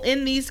people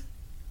in these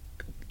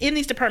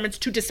departments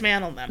to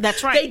dismantle them.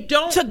 That's right. They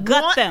don't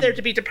want them. there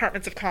to be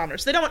departments of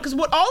commerce. They don't want, because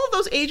what all of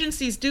those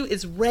agencies do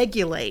is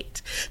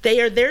regulate. They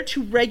are there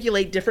to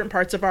regulate different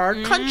parts of our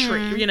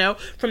country,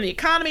 from the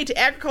economy to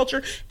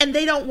agriculture, and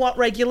they don't want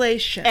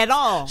regulation at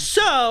all.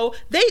 So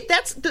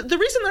that's the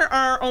reason there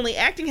are only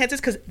acting heads is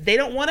because they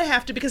don't want to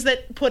have to, because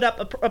that put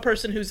up a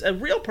person who's a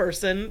real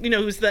person,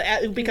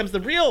 who becomes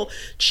the real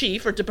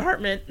chief or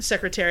department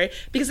secretary,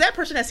 because that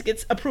person has to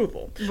get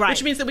approval, right?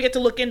 Which means that we get to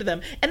look into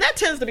them, and that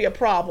tends to be a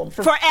problem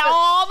for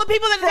all the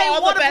people that they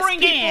want to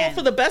bring in.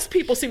 For the best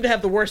people seem to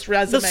have the worst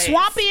resumes. The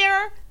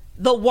swampier,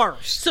 the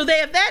worst. So they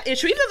have that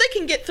issue. Even though they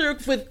can get through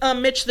with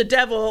Mitch the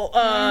Devil,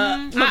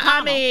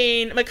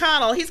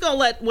 McConnell, he's going to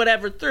let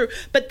whatever through.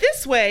 But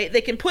this way,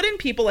 they can put in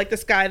people like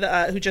this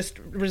guy who just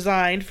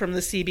resigned from the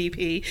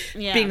CBP,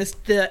 being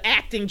the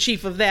acting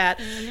chief of that.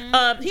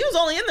 He was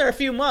only in there a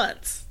few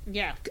months.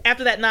 Yeah.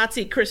 After that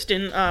Nazi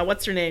Kristen,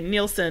 what's her name,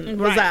 Nielsen,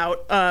 was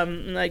out.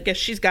 I guess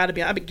she's got to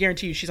be. I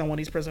guarantee you, she's on one of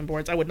these prison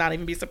boards. I would not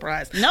even be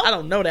surprised. No, I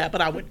don't know that,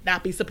 but I would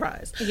not be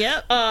surprised.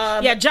 Yep.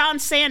 John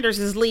Sanders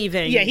is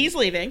leaving. Yeah, he's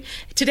leaving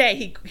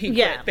today. He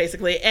quit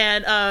basically,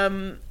 and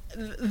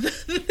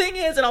the thing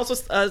is, and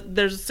also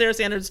there's Sarah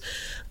Sanders.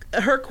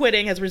 Her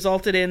quitting has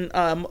resulted in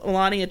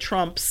Melania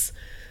Trump's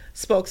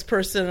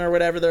spokesperson, or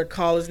whatever their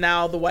call is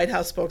now, the White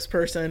House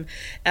spokesperson,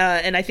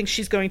 and I think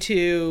she's going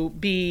to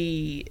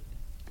be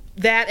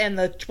that and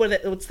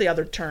what's the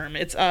other term?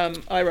 It's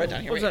I wrote it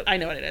down here. Right? I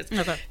know what it is.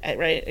 Okay.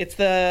 Right. It's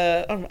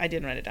I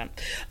didn't write it down.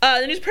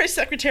 The news press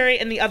secretary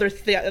and the other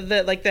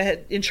the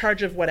head in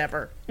charge of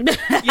whatever.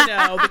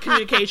 The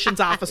communications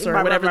officer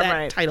or whatever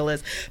that title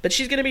is. But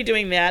she's going to be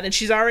doing that, and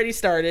she's already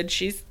started.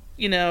 She's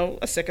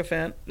a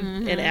sycophant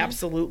and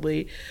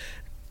absolutely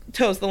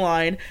toes the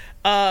line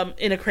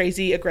in a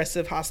crazy,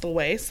 aggressive, hostile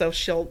way. So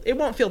it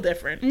won't feel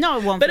different. No,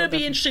 it won't. But it'll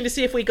be interesting to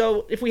see if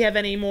we have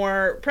any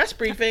more press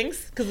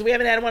briefings, because we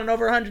haven't had one in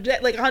over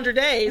 100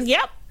 days.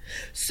 Yep.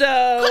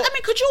 So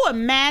could you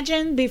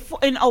imagine before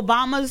in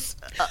Obama's?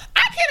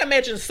 I can't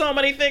imagine so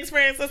many things,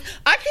 Francis.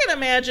 I can't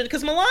imagine,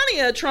 because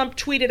Melania Trump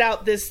tweeted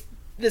out this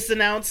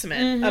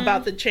announcement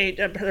about the change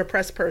of her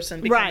press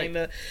person becoming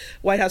the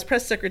White House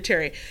press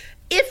secretary.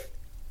 If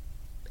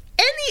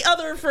any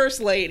other first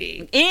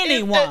lady,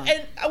 anyone,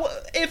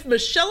 if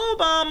Michelle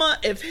Obama,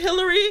 if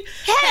Hillary,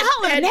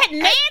 if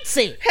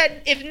Nancy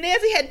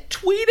had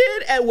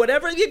tweeted at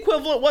whatever the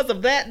equivalent was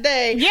of that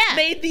day,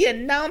 made the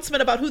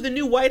announcement about who the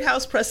new White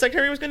House press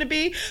secretary was going to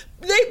be,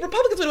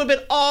 Republicans would have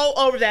been all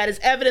over that as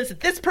evidence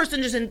that this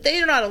person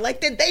they're not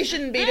elected, they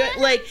shouldn't be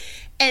doing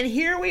And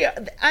here we are.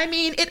 I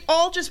mean, it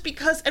all just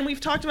because, and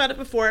we've talked about it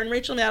before, and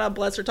Rachel Maddow,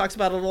 bless her, talks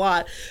about it a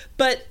lot.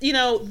 But we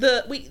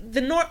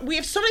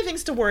have so many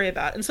things to worry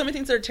about, and so many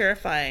things that are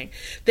terrifying.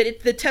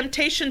 That the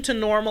temptation to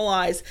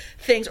normalize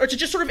things, or to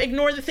just sort of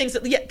ignore the things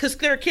that, because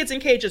there are kids in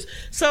cages.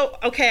 So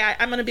okay,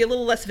 I'm going to be a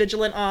little less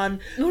vigilant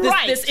on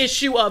this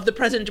issue of the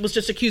president was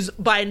just accused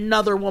by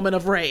another woman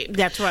of rape.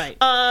 That's right.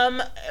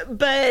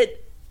 But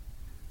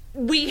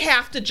we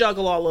have to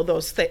juggle all of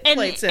those plates and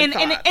thoughts. And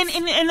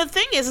the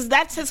thing is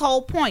that's his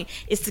whole point,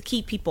 is to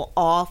keep people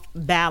off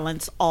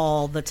balance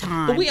all the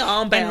time. But we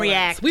all balance. And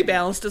react. We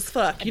balanced as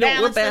fuck. You know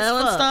what we're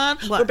balanced on?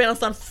 What? We're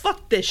balanced on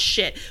fuck this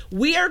shit.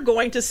 We are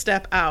going to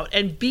step out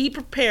and be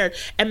prepared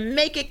and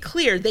make it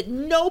clear that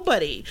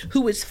nobody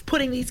who is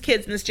putting these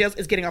kids in this jail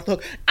is getting off the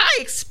hook.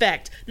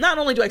 Not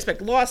only do I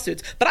expect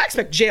lawsuits, but I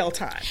expect jail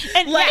time.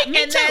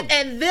 Me too.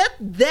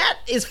 That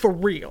is for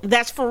real.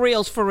 That's for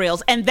reals.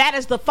 And that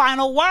is the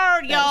final word.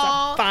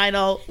 Y'all.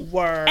 Final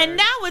word. And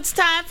now it's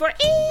time for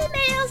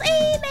emails.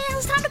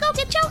 Time to go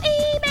get your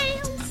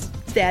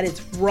emails. That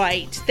is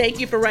right. Thank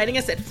you for writing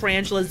us at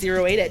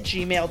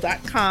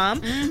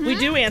frangela08@gmail.com. We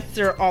do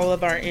answer all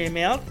of our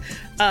emails.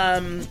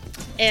 I'm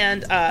going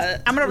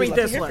to read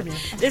this one.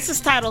 This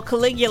is titled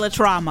Caligula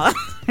Trauma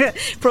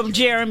from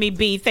Jeremy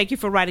B. Thank you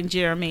for writing,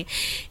 Jeremy.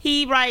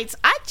 He writes,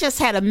 I just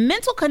had a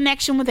mental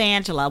connection with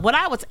Angela. When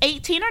I was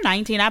 18 or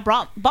 19, I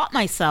bought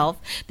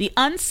myself the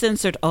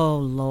uncensored, oh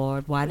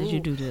Lord, why did you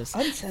do this?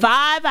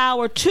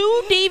 5-hour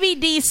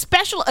 2-DVD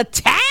special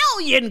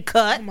Italian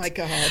cut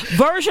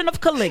version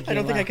of Caligula. I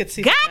don't think I could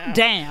see God that.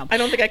 Damn. I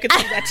don't think I could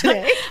see that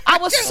today. I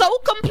was so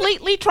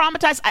completely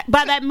traumatized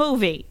by that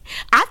movie.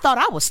 I thought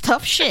I was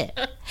tough shit.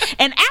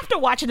 And after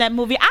watching that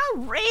movie, I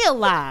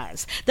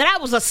realized that I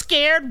was a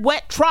scared,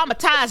 wet,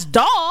 traumatized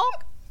dog.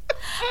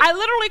 I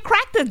literally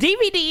cracked the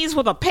DVDs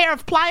with a pair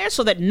of pliers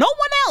so that no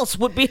one else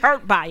would be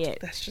hurt by it.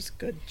 That's just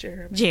good,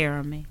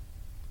 Jeremy.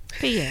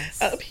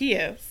 P.S.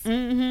 P.S.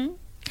 Mm-hmm.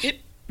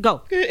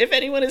 Go. If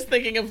anyone is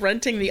thinking of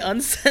renting the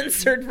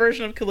uncensored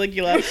version of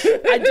Caligula,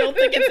 I don't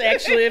think it's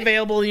actually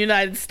available in the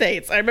United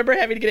States. I remember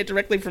having to get it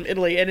directly from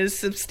Italy, and it is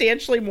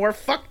substantially more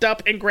fucked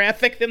up and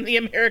graphic than the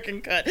American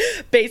cut.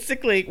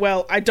 Basically,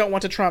 well, I don't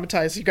want to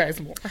traumatize you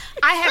guys more.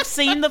 I have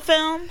seen the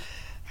film.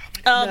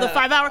 The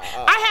 5-hour.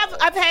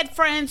 I've had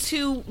friends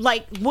who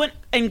went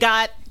and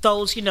got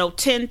those,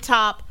 10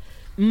 top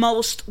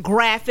most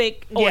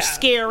graphic or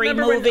scary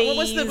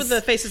movies. What was the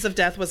Faces of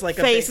Death was like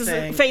a Faces big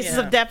thing. Faces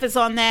of Death is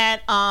on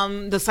that.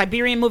 The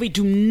Siberian movie.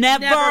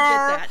 Never did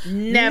that.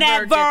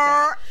 Never did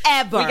that.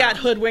 Ever. We got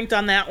hoodwinked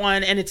on that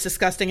one, and it's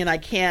disgusting, and I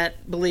can't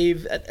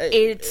believe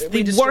it's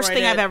the worst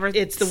thing I've ever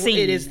seen.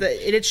 It is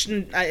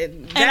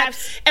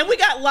and we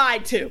got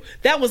lied to.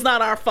 That was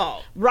not our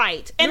fault.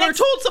 Right. And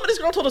somebody's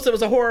girl told us it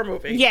was a horror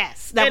movie.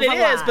 Yes, that was a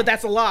lie. But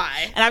that's a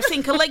lie. And I've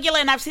seen Caligula,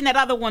 and I've seen that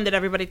other one that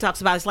everybody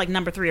talks about. It's like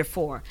number 3 or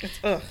 4.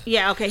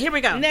 Yeah, okay, here we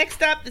go.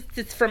 Next up,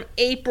 it's from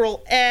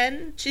April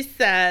N. She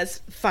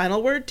says,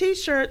 final word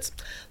t-shirts.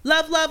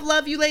 Love, love,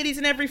 love you ladies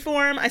in every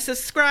form. I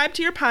subscribe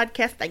to your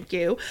podcast, thank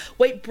you.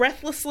 Wait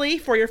breathlessly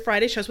for your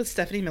Friday shows with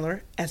Stephanie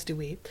Miller, as do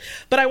we.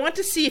 But I want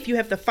to see if you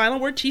have the final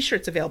word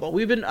t-shirts available.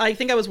 I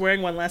think I was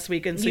wearing one last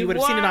week, and so you would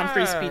have seen it on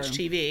Free Speech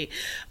TV.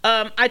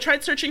 I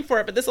tried searching for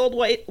it, but this old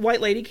white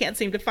lady can't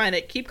seem to find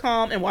it. Keep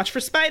calm and watch for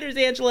spiders,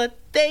 Angela.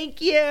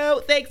 Thank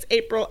you. Thanks,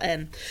 April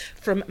N.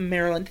 from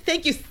Maryland.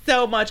 Thank you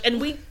so much.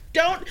 And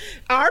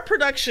our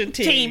production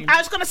team. I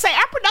was going to say,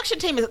 our production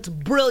team is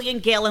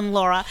brilliant. Gail and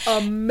Laura.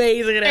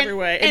 Amazing in every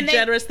way. And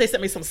generous. They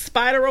sent me some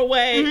spider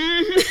away.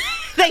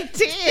 Mm-hmm. They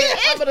did.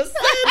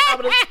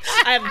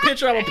 I have a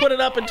picture. I'm gonna put it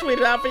up and tweet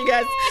it out for you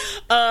guys.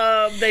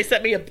 They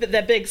sent me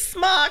that big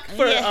smock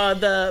for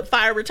the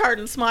fire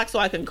retardant smock so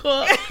I can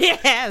cook.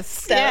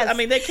 Yes. I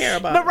mean, they care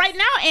about But it. right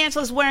now,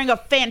 Angela's wearing a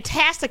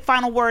fantastic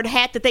Final Word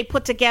hat that they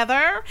put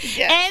together.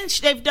 Yes. And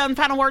they've done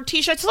Final Word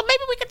t-shirts. So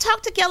maybe we could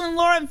talk to Gail and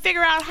Laura and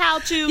figure out how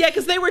to... Yeah,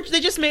 because they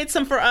just made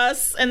some for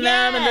us and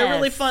them, and they're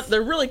really fun.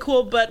 They're really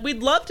cool, but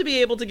we'd love to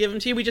be able to give them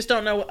to you. We just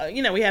don't know,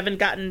 we haven't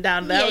gotten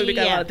down to that. We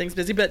got a lot of things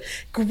busy, but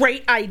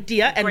great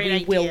idea, and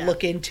we will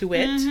look into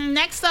it. Mm-hmm.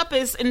 Next up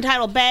is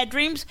entitled Bad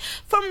Dreams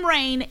from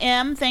Rain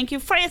M. Thank you,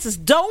 Francis.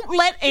 Don't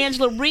let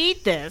Angela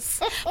read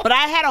this, but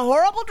I had a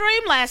horrible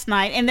dream last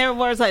night, and there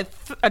was a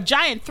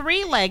giant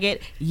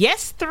three-legged,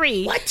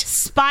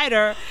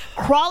 spider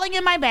crawling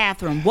in my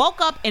bathroom.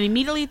 Woke up and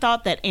immediately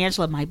thought that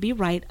Angela might be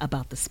right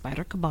about the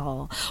spider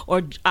cabal,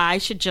 or I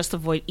should just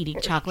avoid eating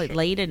chocolate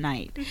late at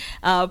night.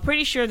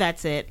 Pretty sure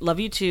that's it. Love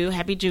you too.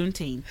 Happy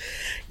Juneteenth.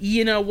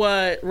 You know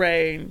what,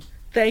 Rain?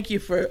 Thank you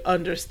for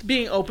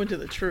being open to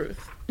the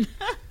truth.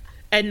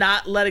 And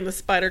not letting the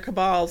spider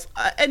cabal's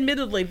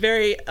admittedly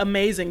very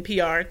amazing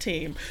PR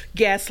team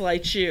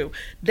gaslight you.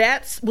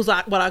 That was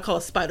what I call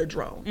a spider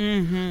drone.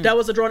 Mm-hmm. That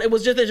was a drone. It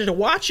was just there to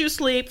watch you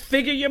sleep,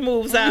 figure your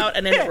moves out,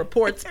 and then it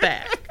reports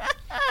back.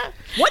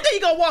 One day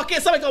you gonna walk in,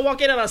 somebody gonna walk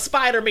in on a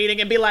spider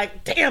meeting and be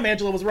like, "Damn,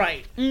 Angela was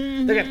right."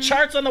 Mm-hmm. They got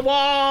charts on the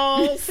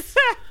walls.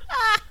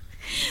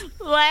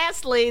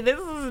 Lastly, this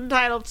is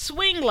entitled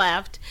Swing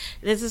Left.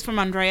 This is from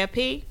Andrea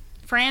P.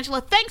 For Angela,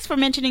 thanks for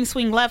mentioning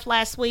Swing Left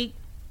last week.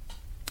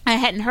 I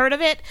hadn't heard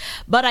of it,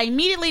 but I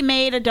immediately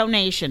made a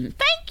donation.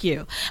 Thank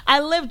you. I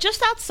live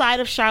just outside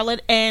of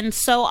Charlotte, and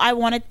so I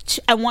want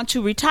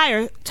to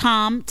retire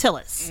Tom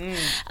Tillis.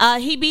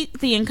 He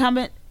beat the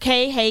incumbent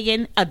Kay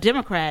Hagan, a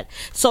Democrat,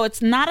 so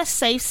it's not a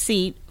safe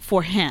seat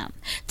for him.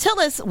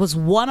 Tillis was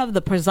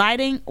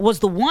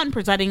the one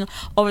presiding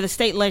over the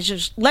state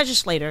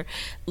legislature.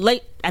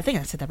 I think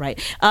I said that right.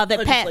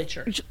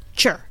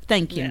 Sure,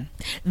 thank you. Yeah.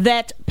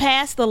 That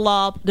passed the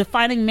law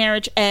defining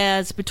marriage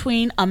as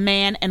between a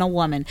man and a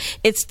woman.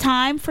 It's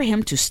time for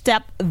him to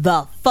step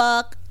the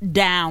fuck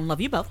down.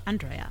 Love you both,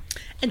 Andrea.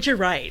 And you're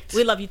right.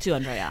 We love you too,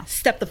 Andrea.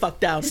 Step the fuck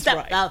down.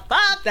 Step the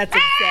fuck. That's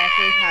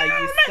exactly how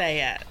you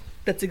say it.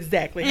 That's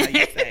exactly how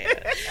you say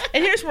it.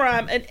 And here's where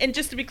and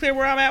just to be clear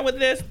where I'm at with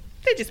this,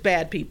 they're just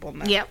bad people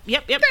now. Yep.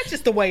 That's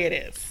just the way it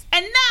is.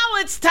 And now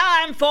it's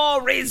time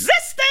for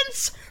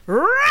Resistance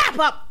Wrap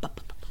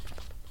Up.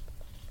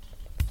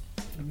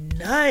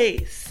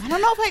 Nice. I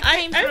don't know if I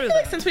came through. I feel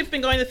like since we've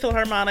been going to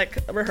Philharmonic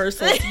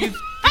rehearsals,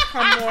 you've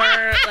become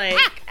more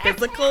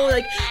physical.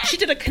 Like she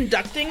did a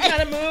conducting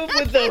kind of move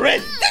with the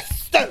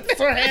resistance.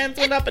 Her hands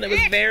went up, and it was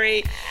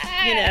very,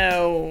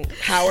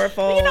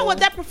 powerful. But you know what?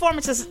 That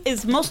performance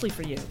is mostly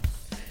for you.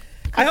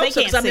 I hope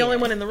so, because I'm the only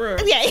one in the room.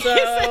 Yeah, so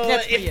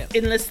that's for you.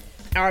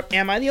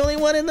 Am I the only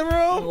one in the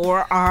room?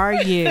 Or are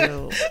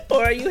you?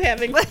 Or are you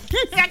having I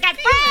got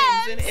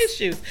feelings and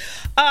issues?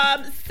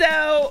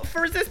 So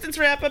for Resistance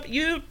Wrap Up,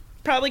 you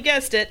probably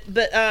guessed it,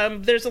 but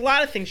there's a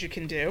lot of things you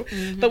can do.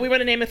 Mm-hmm. But we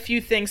want to name a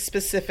few things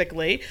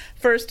specifically.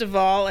 First of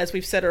all, as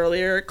we've said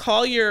earlier,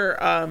 call your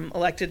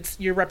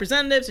your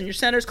representatives and your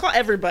senators. Call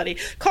everybody.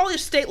 Call your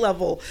state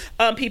level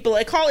people.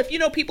 Call if you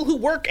know people who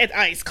work at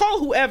ICE. Call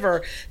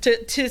whoever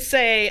to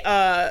say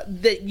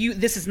that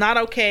this is not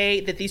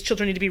okay. That these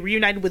children need to be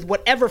reunited with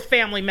whatever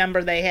family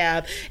member they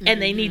have,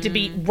 and they need to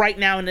be right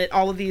now. And that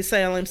all of these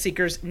asylum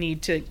seekers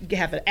need to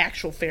have an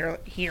actual fair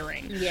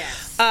hearing.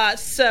 Yes.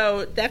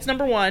 So that's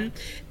number one.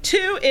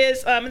 Two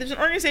is there's an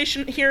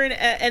organization here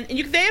and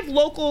they have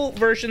local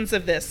versions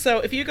of this. So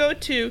if you go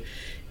to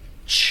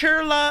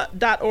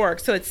CHIRLA.org,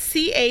 so it's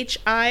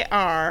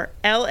CHIRLA.org.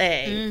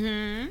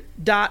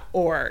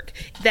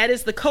 That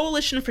is the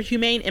Coalition for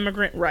Humane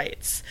Immigrant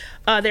Rights.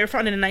 They were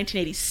founded in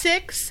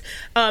 1986.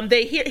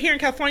 They here in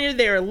California,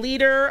 they're a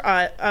leader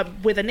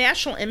with a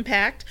national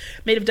impact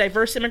made of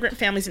diverse immigrant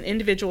families and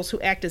individuals who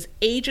act as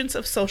agents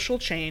of social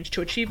change to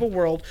achieve a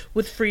world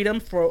with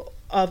freedom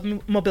of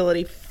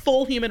mobility,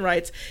 full human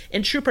rights,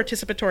 and true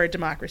participatory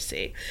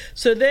democracy.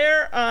 So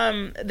they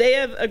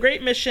have a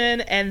great mission,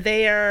 and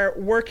they are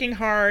working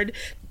hard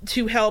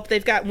to help.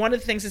 They've got one of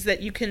the things is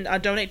that you can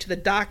donate to the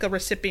DACA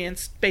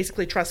recipients,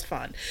 basically trust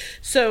fund.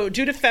 So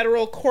due to the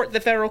federal court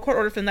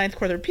order for the Ninth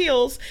Court of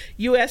Appeals,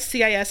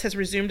 USCIS has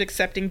resumed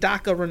accepting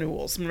DACA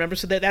renewals. Remember,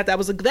 so that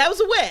was a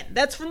win.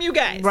 That's from you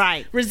guys,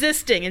 right?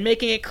 Resisting and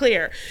making it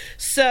clear.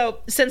 So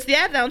since the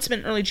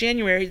announcement in early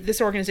January,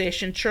 this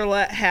organization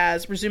CHIRLA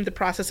has resumed the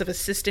process of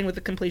assisting with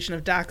the completion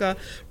of DACA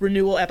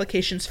renewal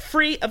applications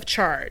free of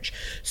charge.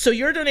 So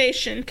your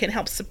donation can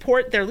help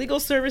support their legal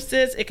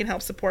services. It can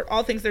help support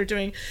all things they're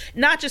doing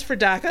not just for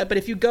DACA, but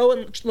if you go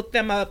and look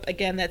them up,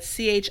 again, that's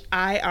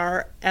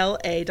CHIRLA.org.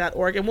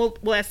 And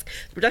we'll ask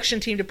the production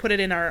team to put it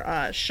in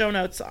our show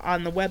notes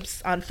on the web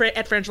at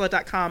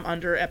frangela.com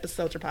under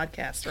episodes or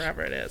podcasts, or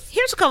however it is.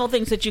 Here's a couple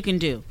things that you can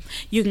do.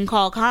 You can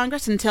call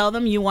Congress and tell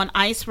them you want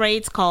ICE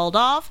raids called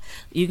off.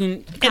 You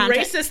can and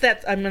Racist,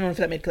 that's, I don't know if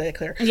that made that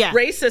clear. Yeah.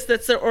 Racist,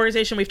 that's the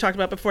organization we've talked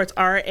about before. It's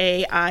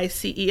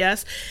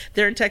RAICES.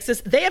 They're in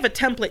Texas. They have a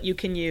template you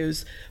can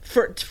use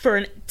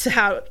to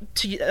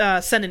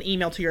send an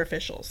email to your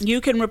officials.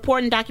 You can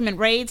report and document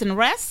raids and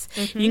arrests.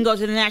 Mm-hmm. You can go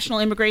to the National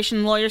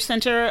Immigration Lawyer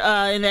Center,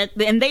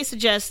 and they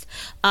suggest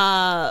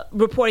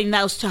reporting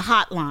those to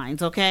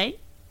hotlines, okay?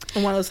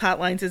 And one of those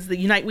hotlines is the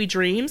Unite We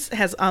Dreams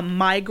has a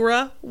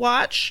Migra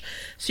watch,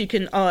 so you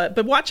can.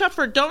 But watch out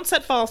for, don't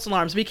set false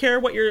alarms. Be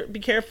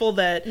careful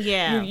that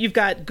you've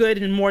got good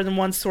and more than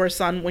one source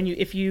on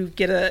if you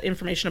get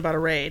information about a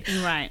raid.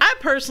 Right. I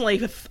personally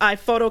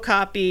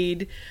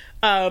photocopied.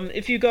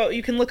 If you go,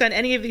 you can look on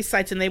any of these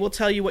sites and they will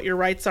tell you what your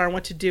rights are and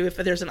what to do if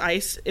there's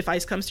if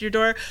ICE comes to your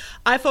door.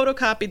 I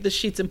photocopied the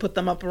sheets and put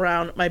them up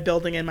around my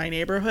building in my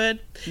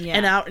neighborhood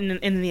and out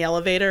in the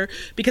elevator,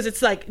 because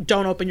it's like,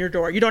 don't open your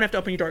door. You don't have to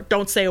open your door.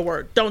 Don't say a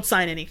word. Don't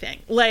sign anything.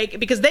 Like,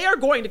 because they are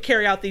going to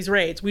carry out these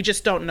raids. We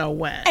just don't know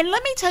when. And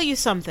let me tell you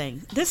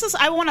something.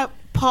 I want to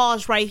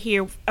pause right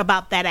here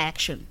about that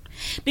action,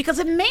 because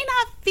it may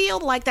not feel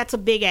like that's a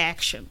big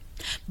action,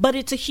 but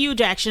it's a huge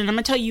action, and I'm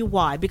going to tell you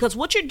why. Because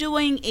what you're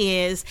doing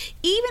is,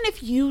 even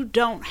if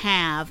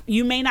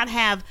you may not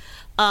have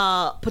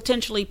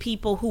potentially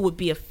people who would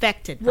be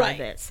affected by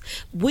this.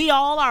 We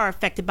all are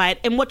affected by it.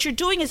 And what you're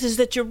doing is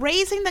that you're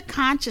raising the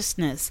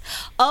consciousness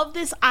of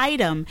this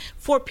item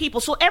for people.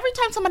 So every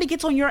time somebody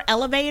gets on your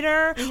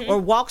elevator or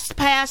walks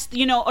past,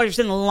 or is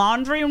in the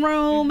laundry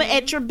room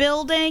at your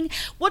building,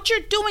 what you're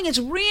doing is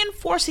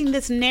reinforcing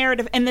this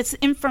narrative and this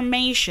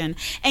information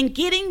and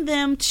getting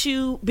them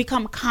to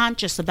become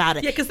conscious about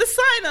it. Yeah, because the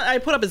sign I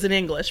put up is in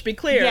English, be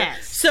clear.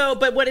 Yes. So,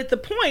 but the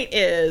point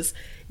is,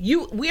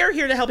 we are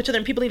here to help each other,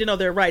 and people need to know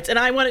their rights. And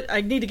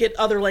I need to get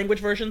other language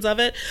versions of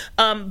it.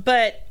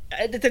 But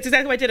that's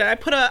exactly what I did. I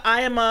put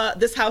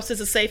this house is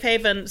a safe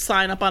haven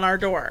sign up on our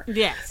door.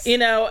 Yes.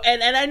 And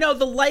I know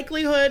the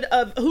likelihood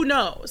of, who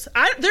knows?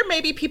 There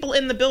may be people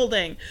in the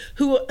building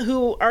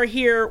who are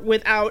here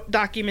without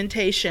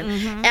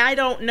documentation. I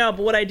don't know.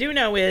 But what I do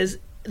know is,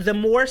 the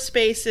more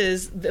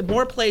spaces, the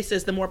more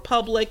places, the more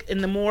public,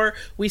 and the more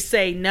we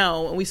say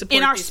no and we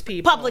support these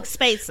people. In our public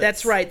spaces.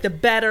 That's right. The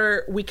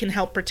better we can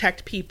help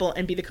protect people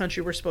and be the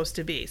country we're supposed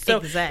to be.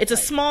 So It's a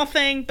small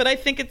thing, but I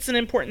think it's an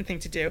important thing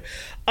to do.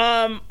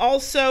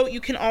 Also, you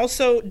can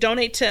also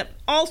donate to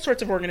all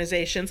sorts of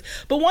organizations,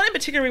 but one in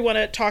particular we want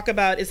to talk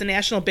about is the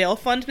National Bail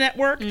Fund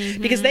Network,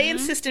 because they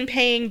insist in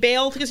paying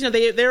bail, because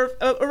they're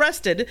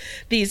arrested,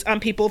 these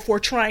people, for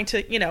trying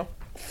to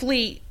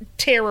flee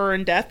terror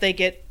and death. They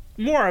get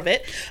more of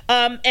it,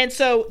 and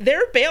so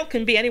their bail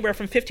can be anywhere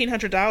from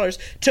 $1,500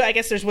 to, I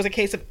guess there was a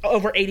case of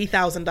over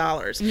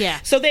 $80,000. Yeah.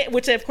 So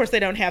which of course they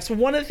don't have. So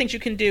one of the things you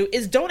can do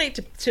is donate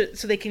to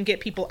so they can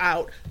get people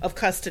out of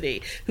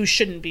custody who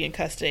shouldn't be in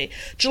custody.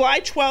 July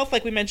 12th,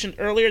 like we mentioned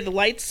earlier, the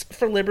Lights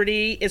for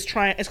Liberty is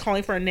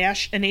calling for a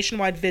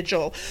nationwide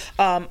vigil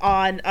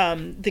on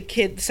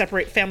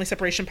the family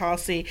separation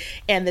policy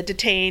and the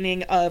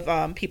detaining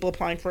of people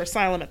applying for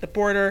asylum at the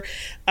border.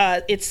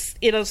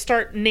 It'll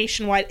start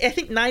nationwide. I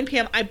think 9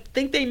 p.m. I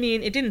think they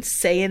mean, it didn't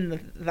say in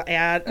the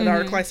ad, the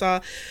article I saw,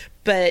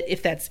 but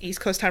if that's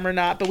East Coast time or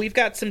not. But we've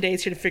got some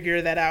days here to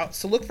figure that out.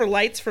 So look for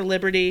Lights for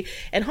Liberty,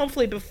 and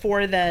hopefully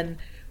before then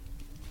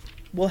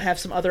we'll have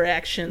some other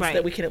actions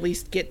that we can at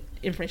least get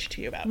information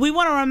to you about. We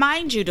want to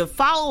remind you to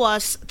follow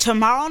us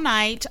tomorrow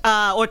night,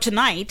 or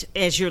tonight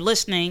as you're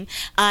listening,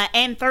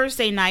 and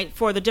Thursday night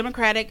for the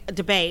Democratic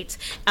debates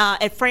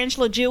at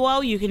Frangela Duo.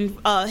 You can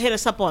hit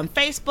us up on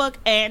Facebook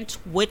and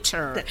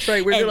Twitter. That's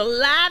right. We're going to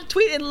live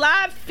tweet and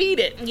live feed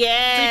it.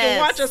 Yes. So you can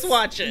watch us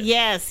watch it.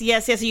 Yes.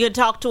 You can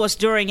talk to us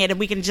during it, and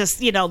we can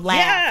just,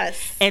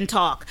 laugh and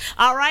talk.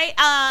 All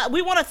right.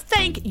 We want to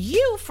thank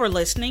you for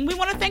listening. We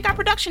want to thank our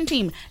production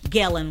team,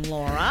 Gail and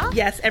Laura.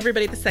 Yes,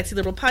 everybody at the Sexy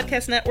Liberal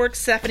Podcast Network.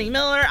 Stephanie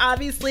Miller,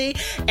 obviously,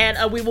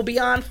 and we will be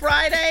on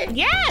Friday.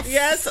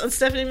 Yes, on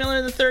Stephanie Miller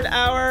in the third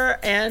hour,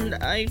 and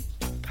I'm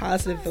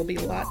positive there'll be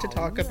a lot to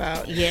talk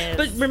about. Yes.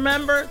 But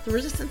remember, the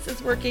resistance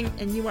is working,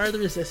 and you are the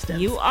resistance.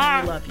 You are.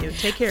 And we love you.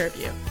 Take care of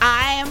you.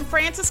 I am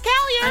Frances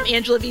Callier. I'm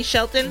Angela V.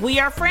 Shelton. We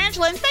are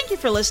Frangela, and thank you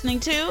for listening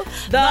to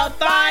The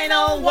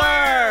Final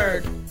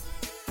Word.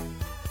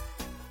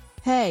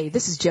 Hey,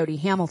 this is Jody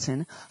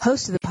Hamilton,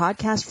 host of the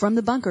podcast From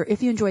the Bunker.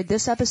 If you enjoyed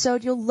this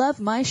episode, you'll love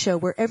my show,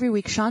 where every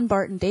week Sean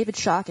Barton, David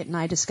Shockett, and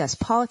I discuss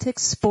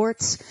politics,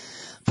 sports,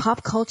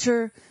 pop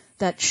culture,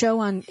 that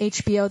show on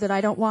HBO that I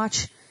don't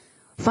watch.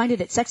 Find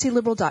it at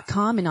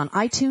sexyliberal.com and on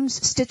iTunes,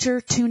 Stitcher,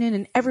 TuneIn,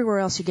 and everywhere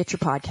else you get your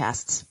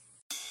podcasts.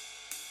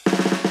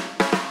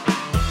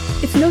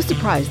 It's no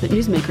surprise that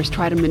newsmakers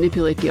try to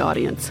manipulate the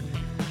audience.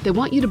 They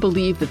want you to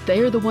believe that they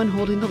are the one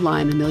holding the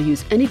line, and they'll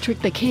use any trick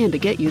they can to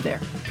get you there.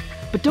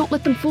 But don't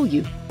let them fool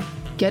you.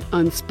 Get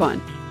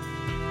unspun.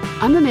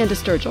 I'm Amanda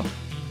Sturgill.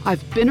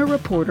 I've been a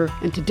reporter,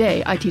 and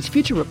today I teach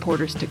future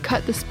reporters to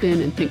cut the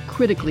spin and think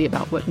critically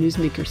about what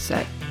newsmakers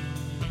say.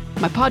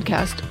 My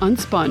podcast,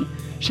 Unspun,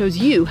 shows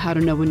you how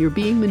to know when you're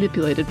being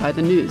manipulated by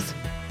the news.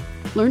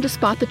 Learn to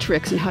spot the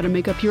tricks and how to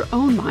make up your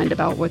own mind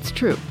about what's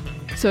true.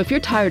 So if you're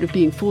tired of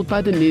being fooled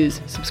by the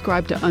news,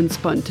 subscribe to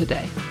Unspun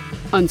today.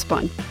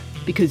 Unspun,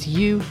 because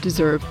you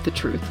deserve the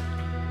truth.